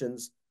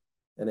locations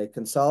and a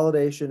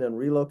consolidation and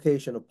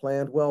relocation of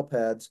planned well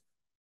pads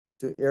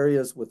to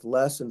areas with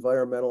less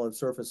environmental and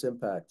surface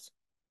impacts.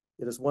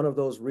 It is one of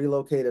those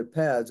relocated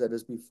pads that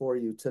is before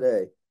you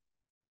today.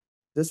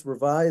 This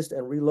revised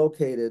and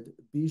relocated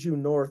Bijou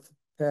North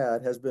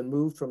pad has been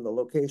moved from the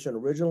location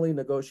originally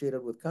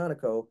negotiated with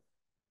Conoco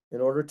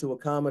in order to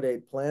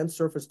accommodate planned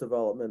surface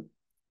development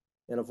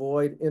and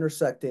avoid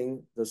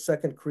intersecting the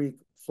Second Creek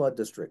flood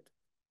district.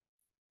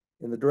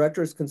 In the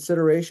director's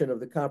consideration of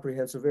the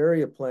comprehensive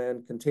area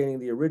plan containing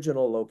the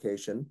original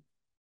location,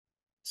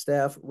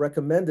 staff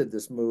recommended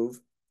this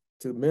move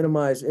to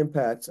minimize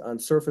impacts on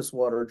surface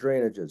water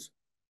drainages.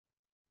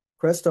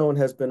 Crestone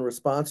has been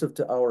responsive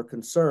to our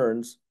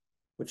concerns,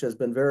 which has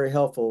been very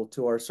helpful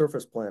to our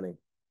surface planning.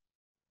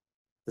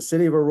 The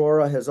city of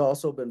Aurora has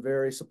also been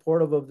very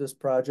supportive of this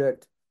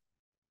project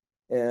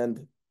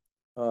and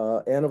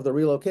of the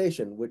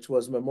relocation, which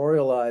was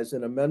memorialized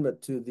in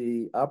amendment to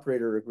the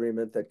operator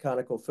agreement that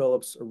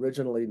ConocoPhillips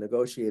originally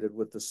negotiated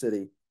with the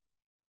city.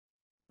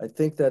 I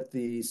think that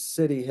the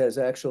city has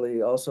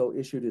actually also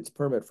issued its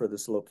permit for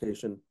this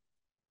location.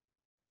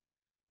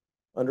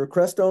 Under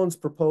Crestone's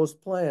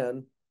proposed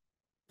plan,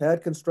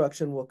 pad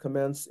construction will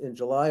commence in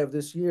July of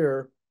this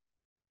year,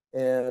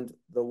 and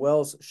the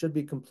wells should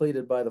be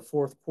completed by the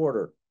fourth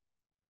quarter.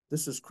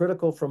 This is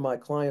critical from my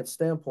client's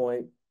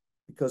standpoint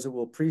because it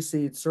will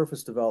precede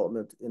surface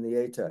development in the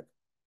ATEC.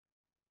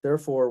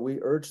 Therefore,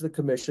 we urge the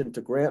commission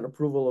to grant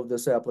approval of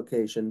this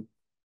application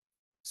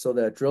so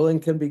that drilling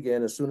can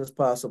begin as soon as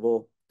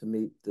possible to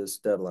meet this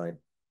deadline.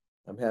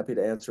 I'm happy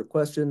to answer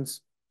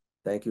questions.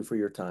 Thank you for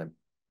your time.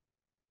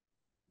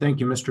 Thank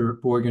you, Mr.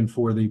 Boygan,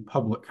 for the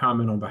public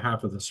comment on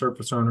behalf of the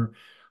surface owner.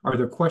 Are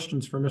there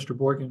questions for Mr.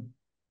 Boygan?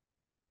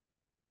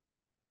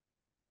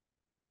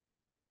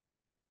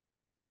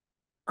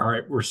 All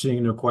right, we're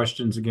seeing no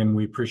questions. Again,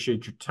 we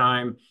appreciate your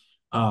time.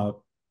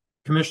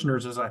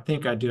 Commissioners, as I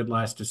think I did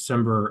last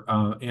December,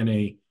 in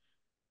a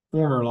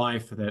former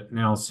life that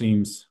now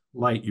seems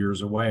light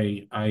years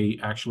away, I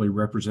actually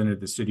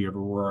represented the city of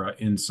Aurora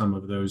in some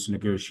of those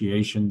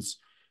negotiations.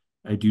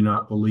 I do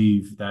not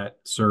believe that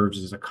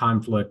serves as a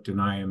conflict,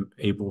 and I am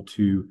able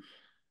to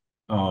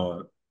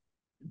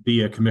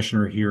be a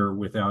commissioner here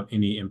without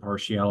any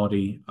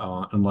impartiality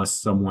unless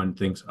someone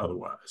thinks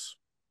otherwise.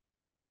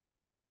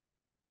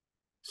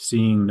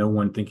 Seeing no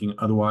one thinking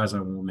otherwise, I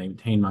will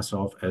maintain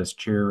myself as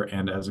chair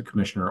and as a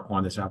commissioner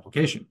on this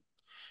application.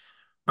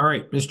 All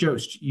right, Ms.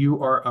 Jost,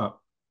 you are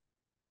up.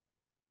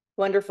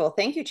 Wonderful.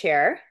 Thank you,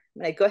 Chair.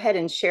 I'm going to go ahead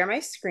and share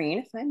my screen,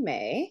 if I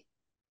may.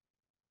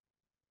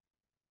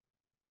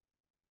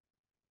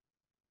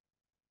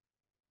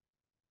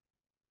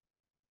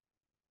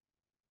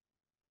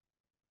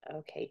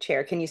 Okay,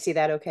 Chair, can you see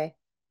that okay?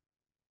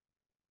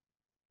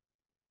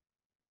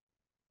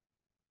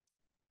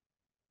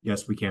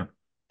 Yes, we can.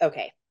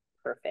 Okay,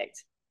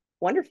 perfect.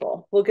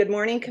 Wonderful. Well, good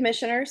morning,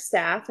 commissioners,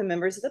 staff, and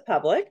members of the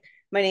public.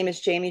 My name is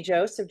Jamie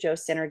Jost of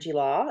Jost Energy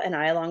Law, and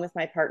I, along with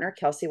my partner,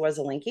 Kelsey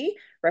Wazelinski,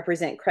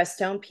 represent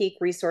Crestone Peak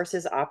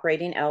Resources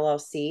Operating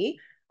LLC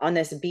on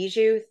this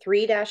Bijou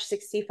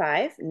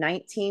 3-65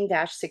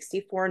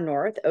 19-64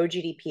 North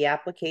OGDP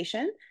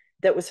application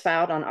that was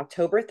filed on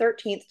October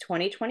 13th,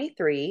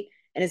 2023,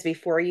 and is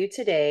before you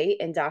today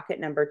in docket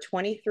number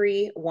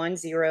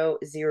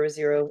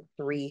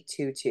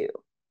 23-1000322.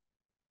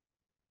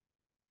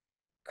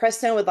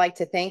 Crestone would like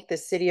to thank the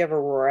city of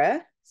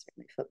Aurora, sorry, let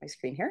me flip my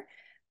screen here,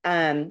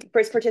 for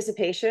its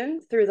participation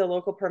through the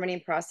local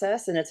permitting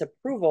process and its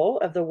approval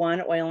of the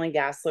one oil and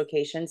gas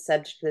location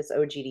subject to this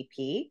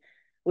OGDP.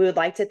 We would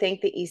like to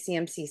thank the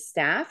ECMC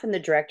staff and the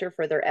director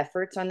for their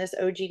efforts on this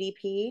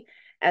OGDP,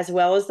 as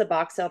well as the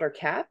box elder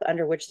cap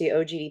under which the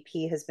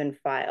OGDP has been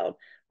filed.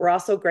 We're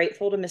also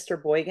grateful to Mr.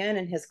 Boygan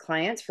and his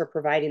clients for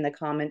providing the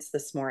comments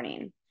this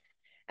morning.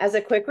 As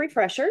a quick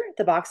refresher,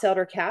 the box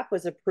elder cap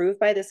was approved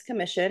by this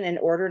commission in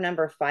order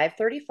number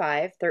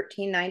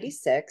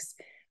 535-1396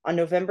 on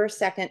November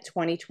 2nd,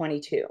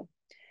 2022.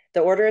 The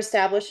order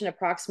established an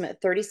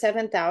approximate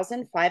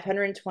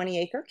 37,520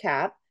 acre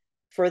cap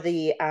for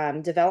the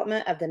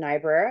development of the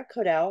Niobrara,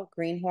 Codell,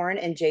 Greenhorn,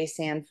 and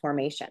J-Sand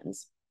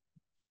formations.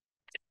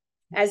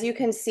 As you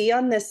can see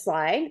on this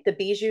slide, the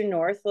Bijou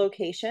North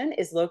location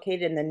is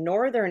located in the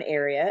northern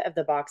area of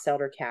the box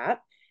elder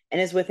cap and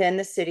is within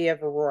the city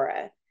of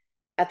Aurora.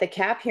 At the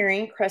CAP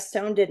hearing,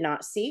 Crestone did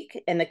not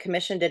seek and the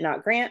commission did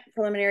not grant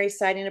preliminary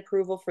siting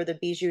approval for the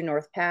Bijou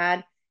North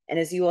Pad. And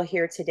as you will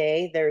hear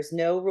today, there's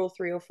no Rule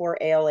 304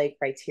 ALA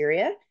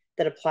criteria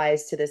that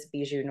applies to this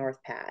Bijou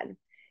North Pad.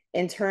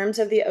 In terms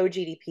of the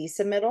OGDP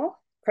submittal,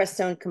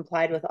 Crestone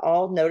complied with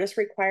all notice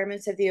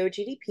requirements of the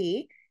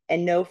OGDP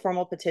and no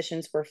formal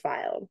petitions were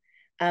filed.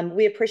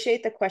 We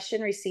appreciate the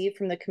question received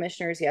from the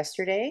commissioners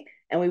yesterday,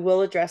 and we will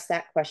address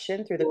that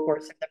question through the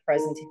course of the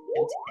presentation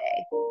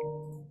today.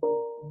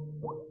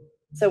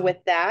 So with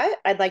that,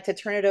 I'd like to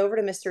turn it over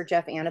to Mr.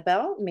 Jeff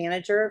Annabelle,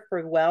 Manager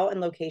for Well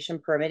and Location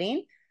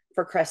Permitting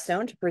for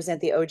Crestone, to present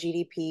the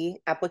OGDP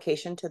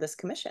application to this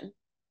commission.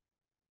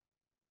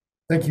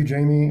 Thank you,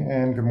 Jamie,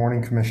 and good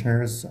morning,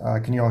 commissioners.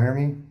 Can you all hear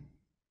me?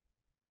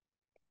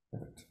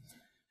 Perfect.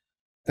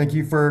 Thank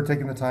you for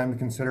taking the time to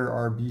consider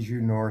our Bijou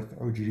North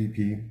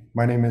OGDP.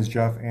 My name is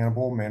Jeff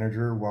Annabelle,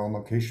 Manager, Well and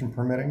Location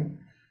Permitting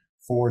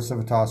for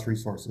Civitas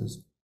Resources.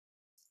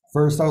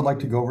 First, I would like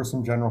to go over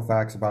some general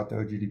facts about the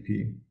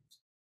OGDP.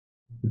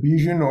 The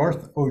Bijou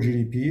North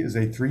OGDP is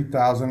a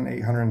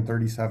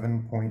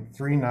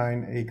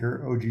 3,837.39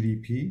 acre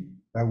OGDP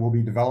that will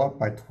be developed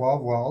by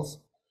 12 wells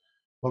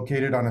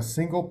located on a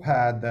single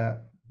pad,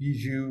 that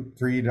Bijou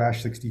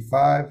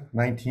 3-65,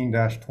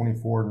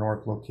 19-24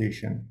 North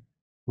location,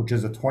 which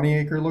is a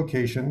 20-acre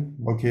location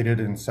located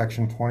in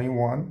Section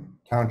 21,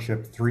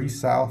 Township 3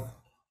 South,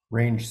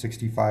 Range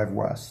 65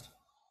 West.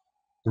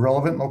 The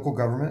relevant local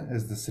government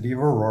is the City of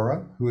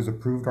Aurora, who has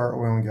approved our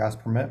oil and gas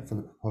permit for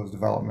the proposed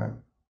development.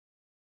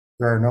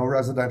 There are no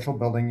residential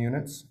building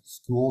units,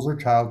 schools or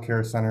child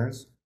care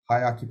centers,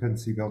 high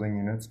occupancy building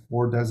units,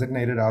 or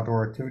designated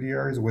outdoor activity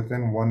areas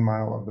within 1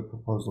 mile of the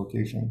proposed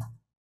location.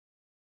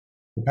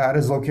 The pad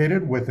is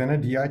located within a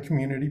DI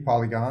community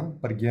polygon,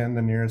 but again,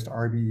 the nearest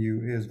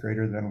RBU is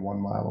greater than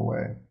 1 mile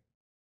away.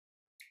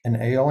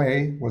 An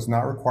ALA was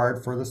not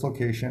required for this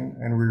location,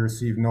 and we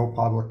received no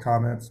public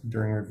comments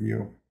during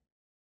review.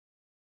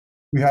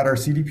 We had our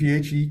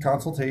CDPHE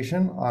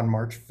consultation on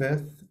March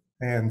 5th,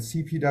 and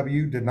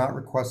CPW did not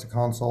request a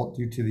consult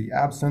due to the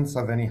absence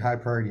of any high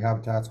priority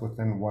habitats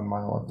within 1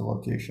 mile of the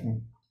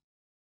location.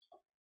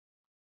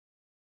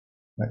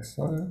 Next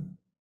slide.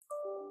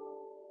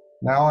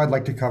 Now I'd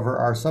like to cover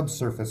our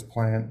subsurface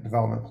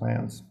development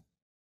plans.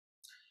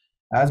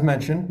 As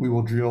mentioned, we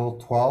will drill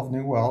 12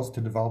 new wells to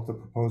develop the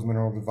proposed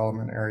mineral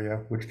development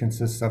area, which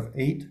consists of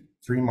 8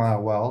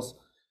 3-mile wells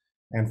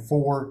and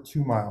 4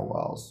 2-mile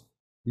wells.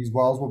 These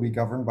wells will be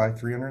governed by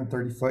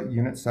 330-foot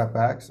unit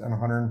setbacks and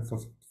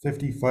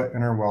 150-foot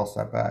inner well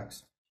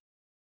setbacks.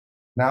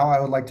 Now I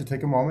would like to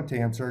take a moment to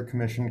answer a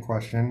commission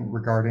question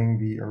regarding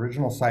the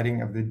original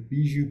siting of the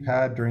Bijou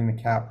pad during the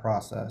CAP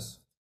process.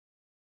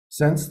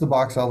 Since the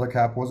box elder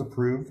cap was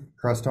approved,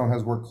 Crestone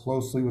has worked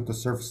closely with the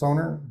surface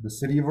owner, the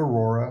City of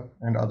Aurora,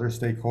 and other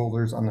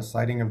stakeholders on the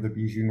siting of the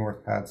Bijou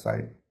North pad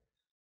site.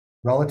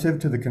 Relative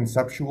to the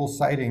conceptual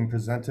siting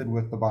presented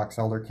with the box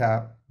elder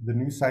cap, the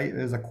new site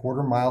is a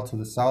 1/4 mile to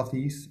the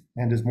southeast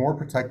and is more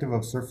protective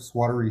of surface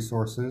water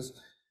resources,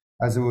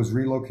 as it was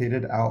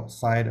relocated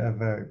outside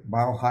of a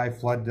mile-high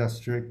flood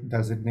district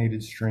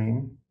designated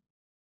stream.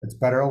 It's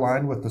better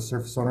aligned with the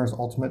surface owner's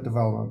ultimate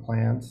development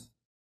plans,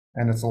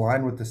 and it's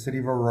aligned with the City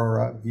of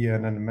Aurora via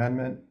an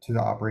amendment to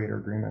the operator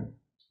agreement,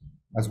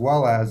 as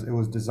well as it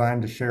was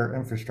designed to share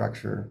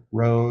infrastructure,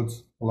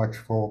 roads,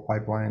 electrical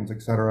pipelines,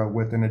 etc.,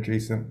 with an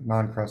adjacent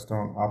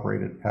non-Crestone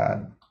operated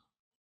pad.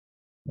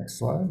 Next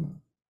slide.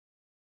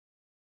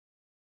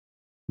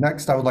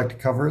 Next, I would like to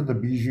cover the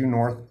Bijou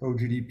North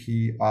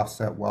OGDP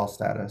offset well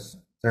status.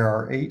 There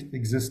are 8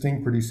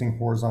 existing producing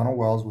horizontal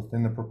wells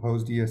within the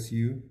proposed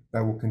DSU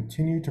that will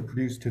continue to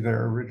produce to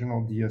their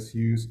original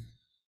DSUs,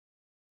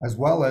 as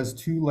well as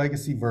 2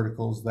 legacy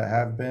verticals that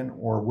have been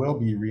or will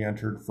be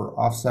re-entered for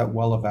offset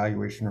well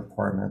evaluation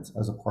requirements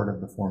as a part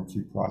of the Form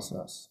 2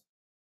 process.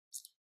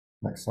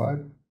 Next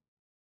slide.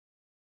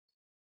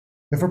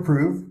 If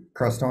approved,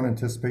 Crestone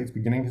anticipates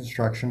beginning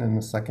construction in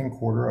the second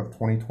quarter of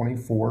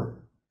 2024,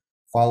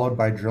 followed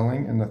by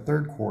drilling in the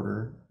third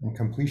quarter and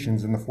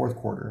completions in the fourth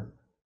quarter.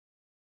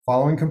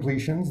 Following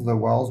completions, the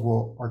wells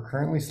are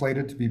currently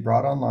slated to be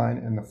brought online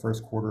in the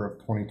first quarter of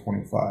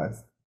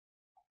 2025.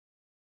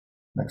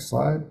 Next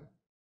slide.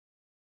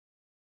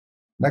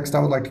 Next, I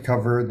would like to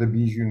cover the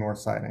Bijou North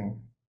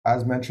siting.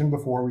 As mentioned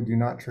before, we do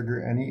not trigger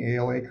any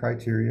ALA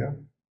criteria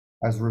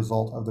as a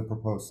result of the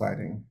proposed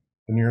siting.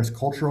 The nearest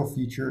cultural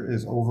feature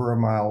is over 1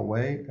 mile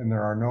away, and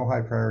there are no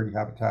high priority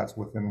habitats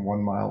within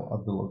 1 mile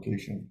of the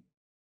location.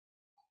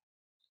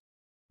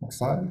 Next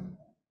slide.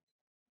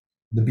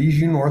 The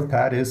Bijou North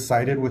pad is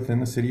sited within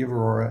the City of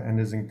Aurora and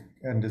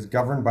is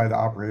governed by the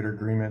operator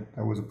agreement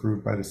that was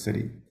approved by the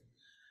city.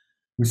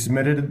 We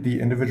submitted the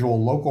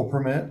individual local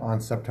permit on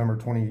September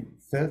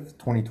 25th,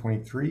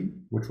 2023,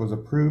 which was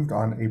approved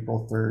on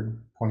April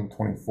 3rd,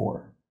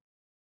 2024.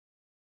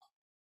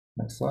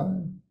 Next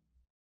slide.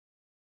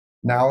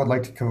 Now I'd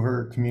like to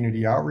cover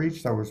community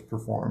outreach that was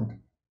performed.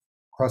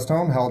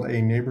 Crestone held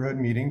a neighborhood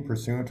meeting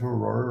pursuant to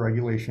Aurora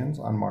regulations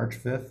on March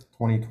 5th,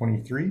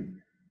 2023.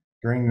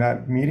 During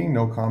that meeting,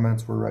 no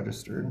comments were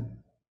registered.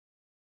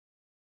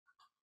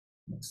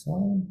 Next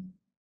slide.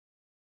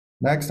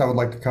 Next, I would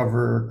like to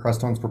cover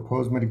Crestone's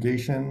proposed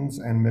mitigations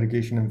and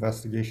mitigation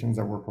investigations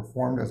that were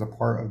performed as a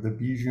part of the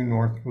Bijou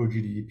North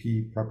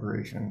OGDP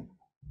preparation.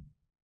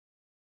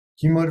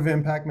 Cumulative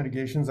impact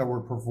mitigations that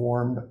were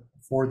performed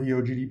for the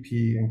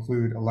OGDP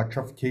include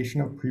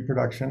electrification of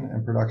pre-production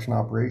and production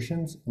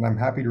operations, and I'm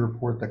happy to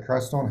report that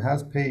Crestone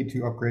has paid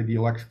to upgrade the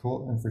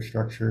electrical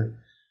infrastructure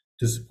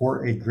to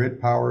support a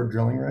grid-powered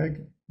drilling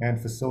rig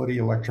and facility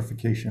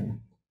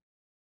electrification.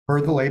 Per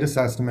the latest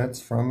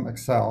estimates from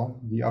Excel,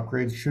 the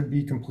upgrades should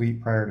be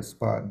complete prior to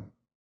spud.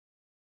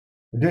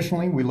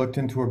 Additionally, we looked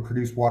into a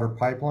produced water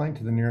pipeline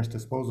to the nearest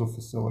disposal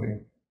facility.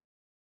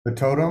 The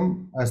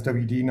totem,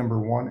 SWD number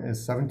 1,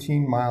 is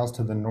 17 miles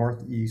to the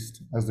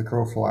northeast as the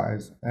crow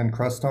flies, and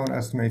Crestone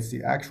estimates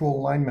the actual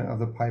alignment of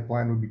the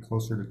pipeline would be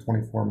closer to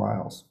 24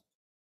 miles.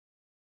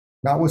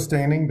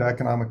 Notwithstanding the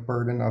economic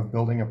burden of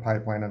building a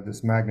pipeline of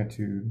this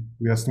magnitude,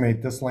 we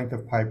estimate this length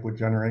of pipe would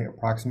generate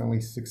approximately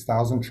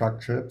 6,000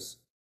 truck trips,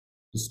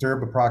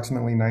 disturb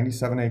approximately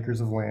 97 acres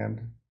of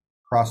land,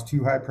 cross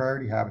 2 high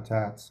priority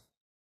habitats,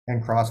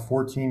 and cross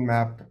 14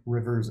 mapped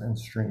rivers and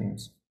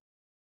streams.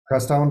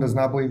 Crestone does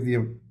not believe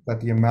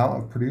that the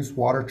amount of produced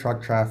water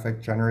truck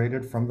traffic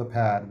generated from the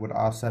pad would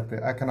offset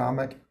the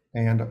economic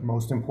and,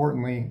 most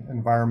importantly,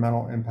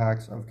 environmental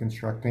impacts of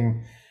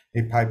constructing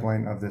a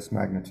pipeline of this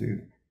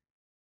magnitude.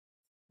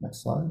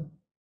 Next slide.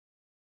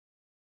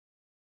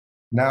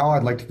 Now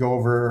I'd like to go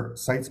over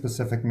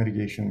site-specific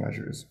mitigation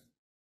measures.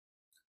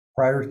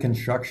 Prior to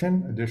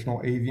construction,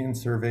 additional avian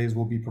surveys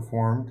will be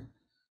performed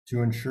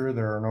to ensure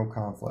there are no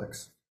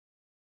conflicts.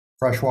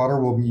 Freshwater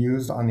will be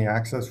used on the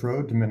access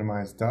road to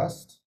minimize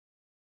dust.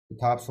 The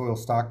topsoil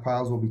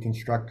stockpiles will be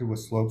constructed with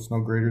slopes no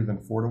greater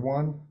than 4 to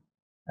 1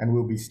 and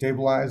will be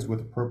stabilized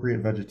with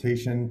appropriate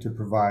vegetation to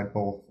provide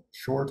both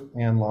short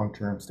and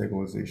long-term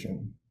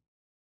stabilization.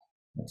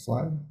 Next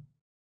slide.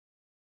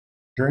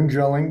 During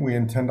drilling, we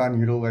intend on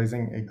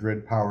utilizing a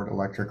grid-powered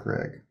electric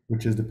rig,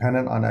 which is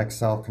dependent on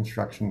Excel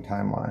construction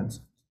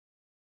timelines.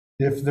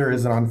 If there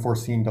is an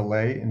unforeseen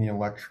delay in the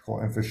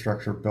electrical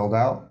infrastructure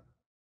build-out,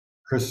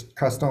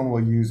 Crestone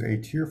will use a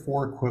Tier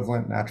 4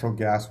 equivalent natural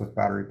gas with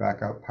battery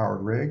backup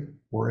powered rig,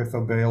 or if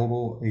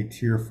available, a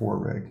Tier 4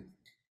 rig.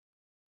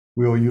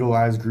 We will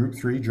utilize Group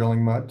 3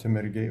 drilling mud to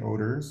mitigate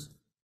odors,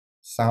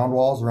 sound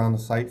walls around the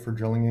site for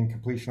drilling and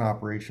completion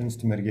operations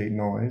to mitigate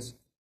noise,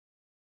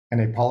 and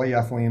a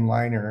polyethylene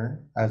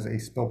liner as a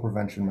spill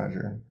prevention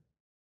measure.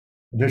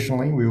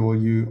 Additionally, we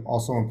will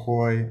also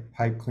employ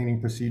pipe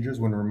cleaning procedures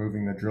when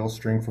removing the drill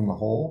string from the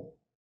hole,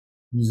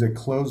 use a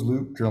closed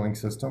loop drilling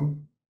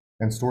system,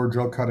 and store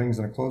drill cuttings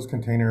in a closed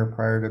container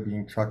prior to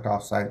being trucked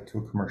off-site to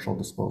a commercial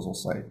disposal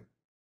site.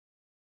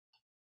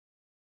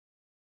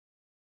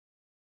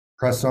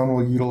 Crestone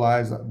will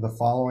utilize the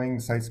following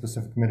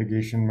site-specific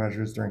mitigation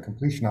measures during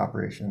completion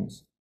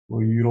operations.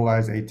 We'll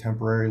utilize a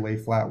temporary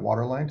lay-flat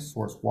water line to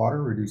source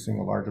water, reducing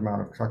a large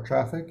amount of truck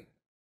traffic.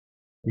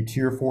 A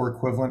Tier 4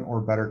 equivalent or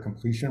better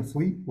completion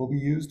fleet will be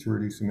used to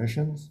reduce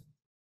emissions.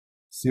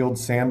 Sealed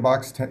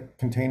sandbox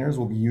containers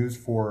will be used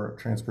for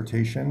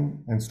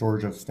transportation and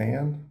storage of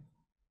sand.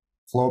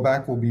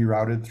 Flowback will be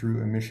routed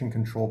through emission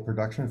control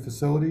production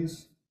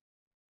facilities.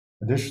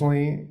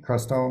 Additionally,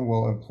 Crestone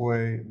will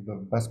employ the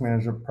best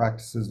management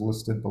practices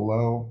listed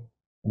below,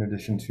 in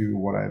addition to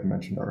what I have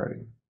mentioned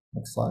already.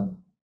 Next slide.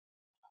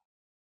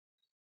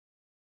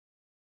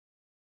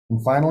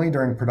 And finally,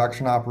 during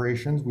production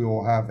operations, we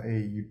will have a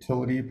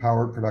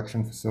utility-powered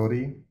production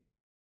facility,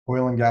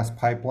 oil and gas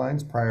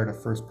pipelines prior to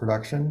first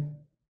production,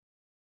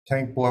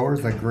 tank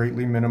blowers that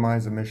greatly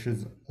minimize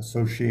emissions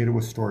associated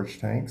with storage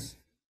tanks,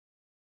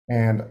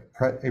 and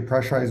a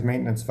pressurized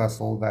maintenance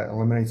vessel that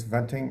eliminates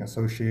venting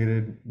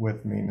associated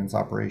with maintenance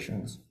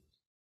operations.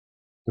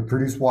 The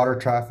produced water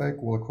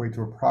traffic will equate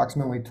to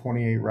approximately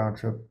 28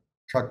 round-trip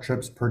truck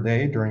trips per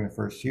day during the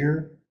first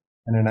year,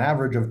 and an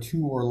average of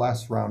 2 or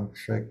less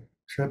round-trip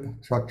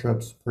truck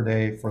trips per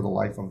day for the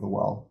life of the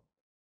well.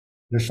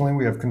 Additionally,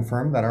 we have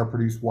confirmed that our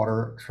produced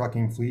water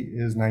trucking fleet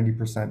is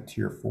 90%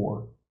 Tier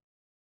 4.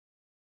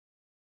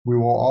 We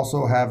will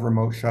also have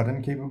remote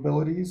shut-in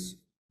capabilities,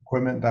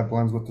 equipment that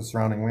blends with the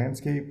surrounding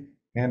landscape,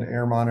 and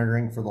air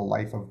monitoring for the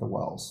life of the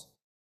wells.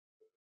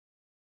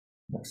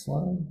 Next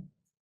slide.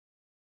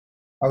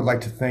 I would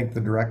like to thank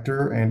the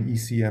director and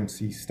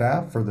ECMC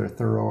staff for their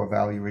thorough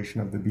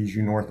evaluation of the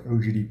Bijou North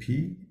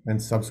OGDP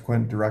and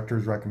subsequent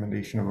director's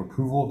recommendation of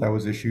approval that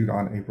was issued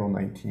on April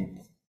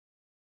 19th.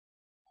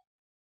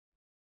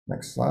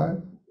 Next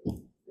slide.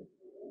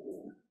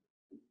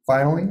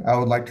 Finally, I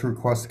would like to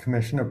request the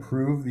Commission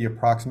approve the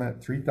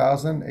approximate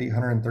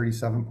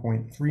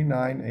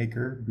 3,837.39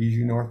 acre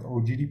Bijou North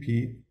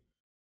OGDP,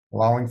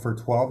 allowing for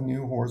 12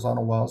 new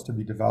horizontal wells to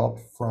be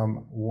developed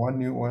from 1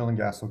 new oil and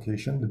gas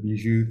location, the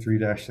Bijou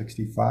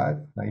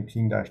 3-65,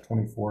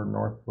 19-24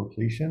 North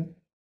location,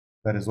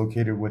 that is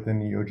located within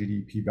the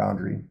OGDP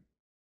boundary.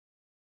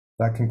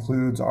 That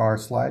concludes our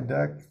slide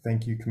deck.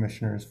 Thank you,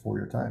 Commissioners, for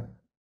your time.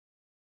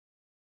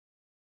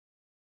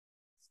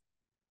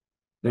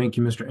 Thank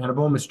you, Mr.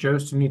 Annable. Ms.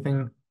 Jost,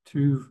 anything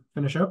to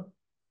finish up?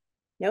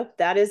 Nope,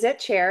 that is it,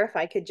 Chair. If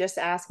I could just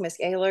ask Ms.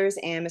 Ehlers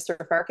and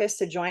Mr. Farkas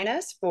to join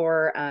us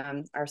for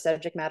our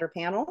subject matter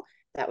panel,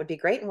 that would be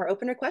great. And we're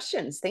open to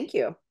questions. Thank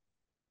you.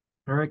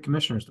 All right,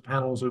 commissioners, the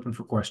panel is open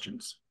for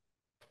questions.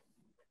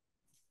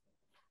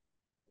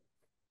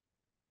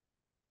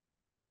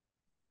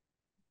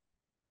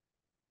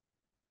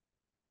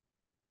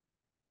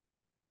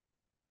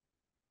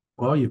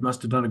 Well, you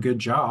must have done a good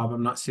job.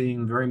 I'm not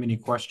seeing very many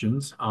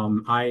questions.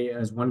 I,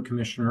 as one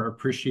commissioner,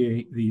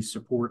 appreciate the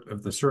support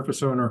of the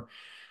surface owner,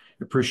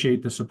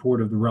 appreciate the support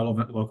of the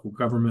relevant local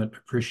government,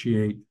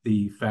 appreciate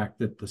the fact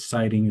that the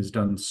siting is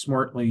done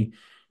smartly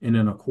and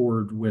in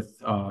accord with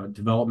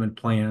development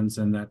plans,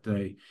 and that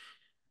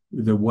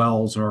the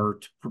wells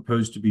are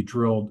proposed to be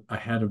drilled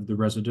ahead of the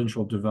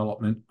residential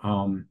development.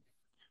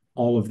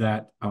 All of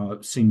that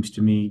seems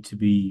to me to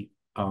be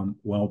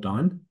well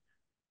done.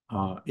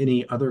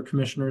 Any other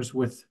commissioners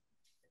with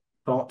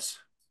thoughts?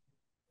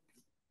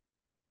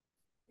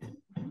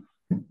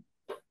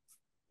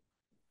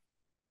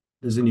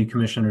 Does any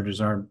commissioner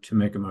desire to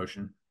make a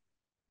motion?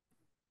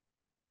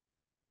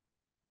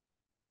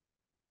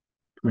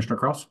 Commissioner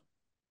Cross?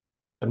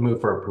 I'd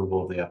move for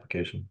approval of the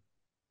application.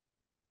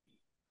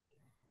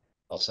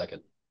 I'll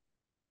second.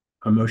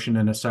 A motion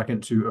and a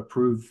second to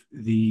approve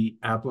the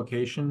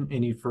application.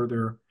 Any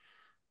further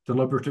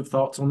deliberative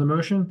thoughts on the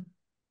motion?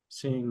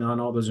 Seeing none,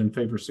 all those in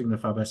favor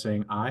signify by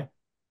saying aye.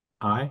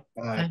 Aye.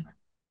 Aye.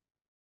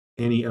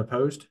 Any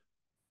opposed?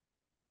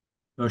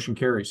 Motion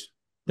carries.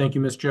 Thank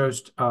you, Ms.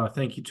 Jost.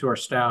 Thank you to our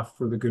staff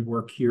for the good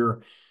work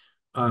here.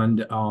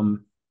 And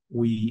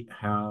we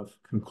have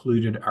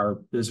concluded our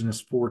business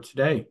for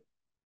today.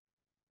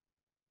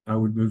 I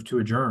would move to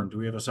adjourn. Do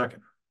we have a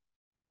second?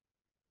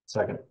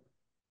 Second.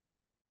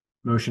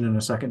 Motion and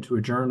a second to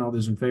adjourn. All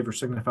those in favor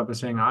signify by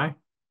saying aye.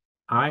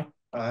 Aye.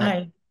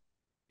 Aye.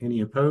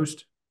 Any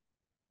opposed?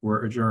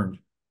 We're adjourned.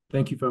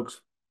 Thank you,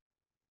 folks.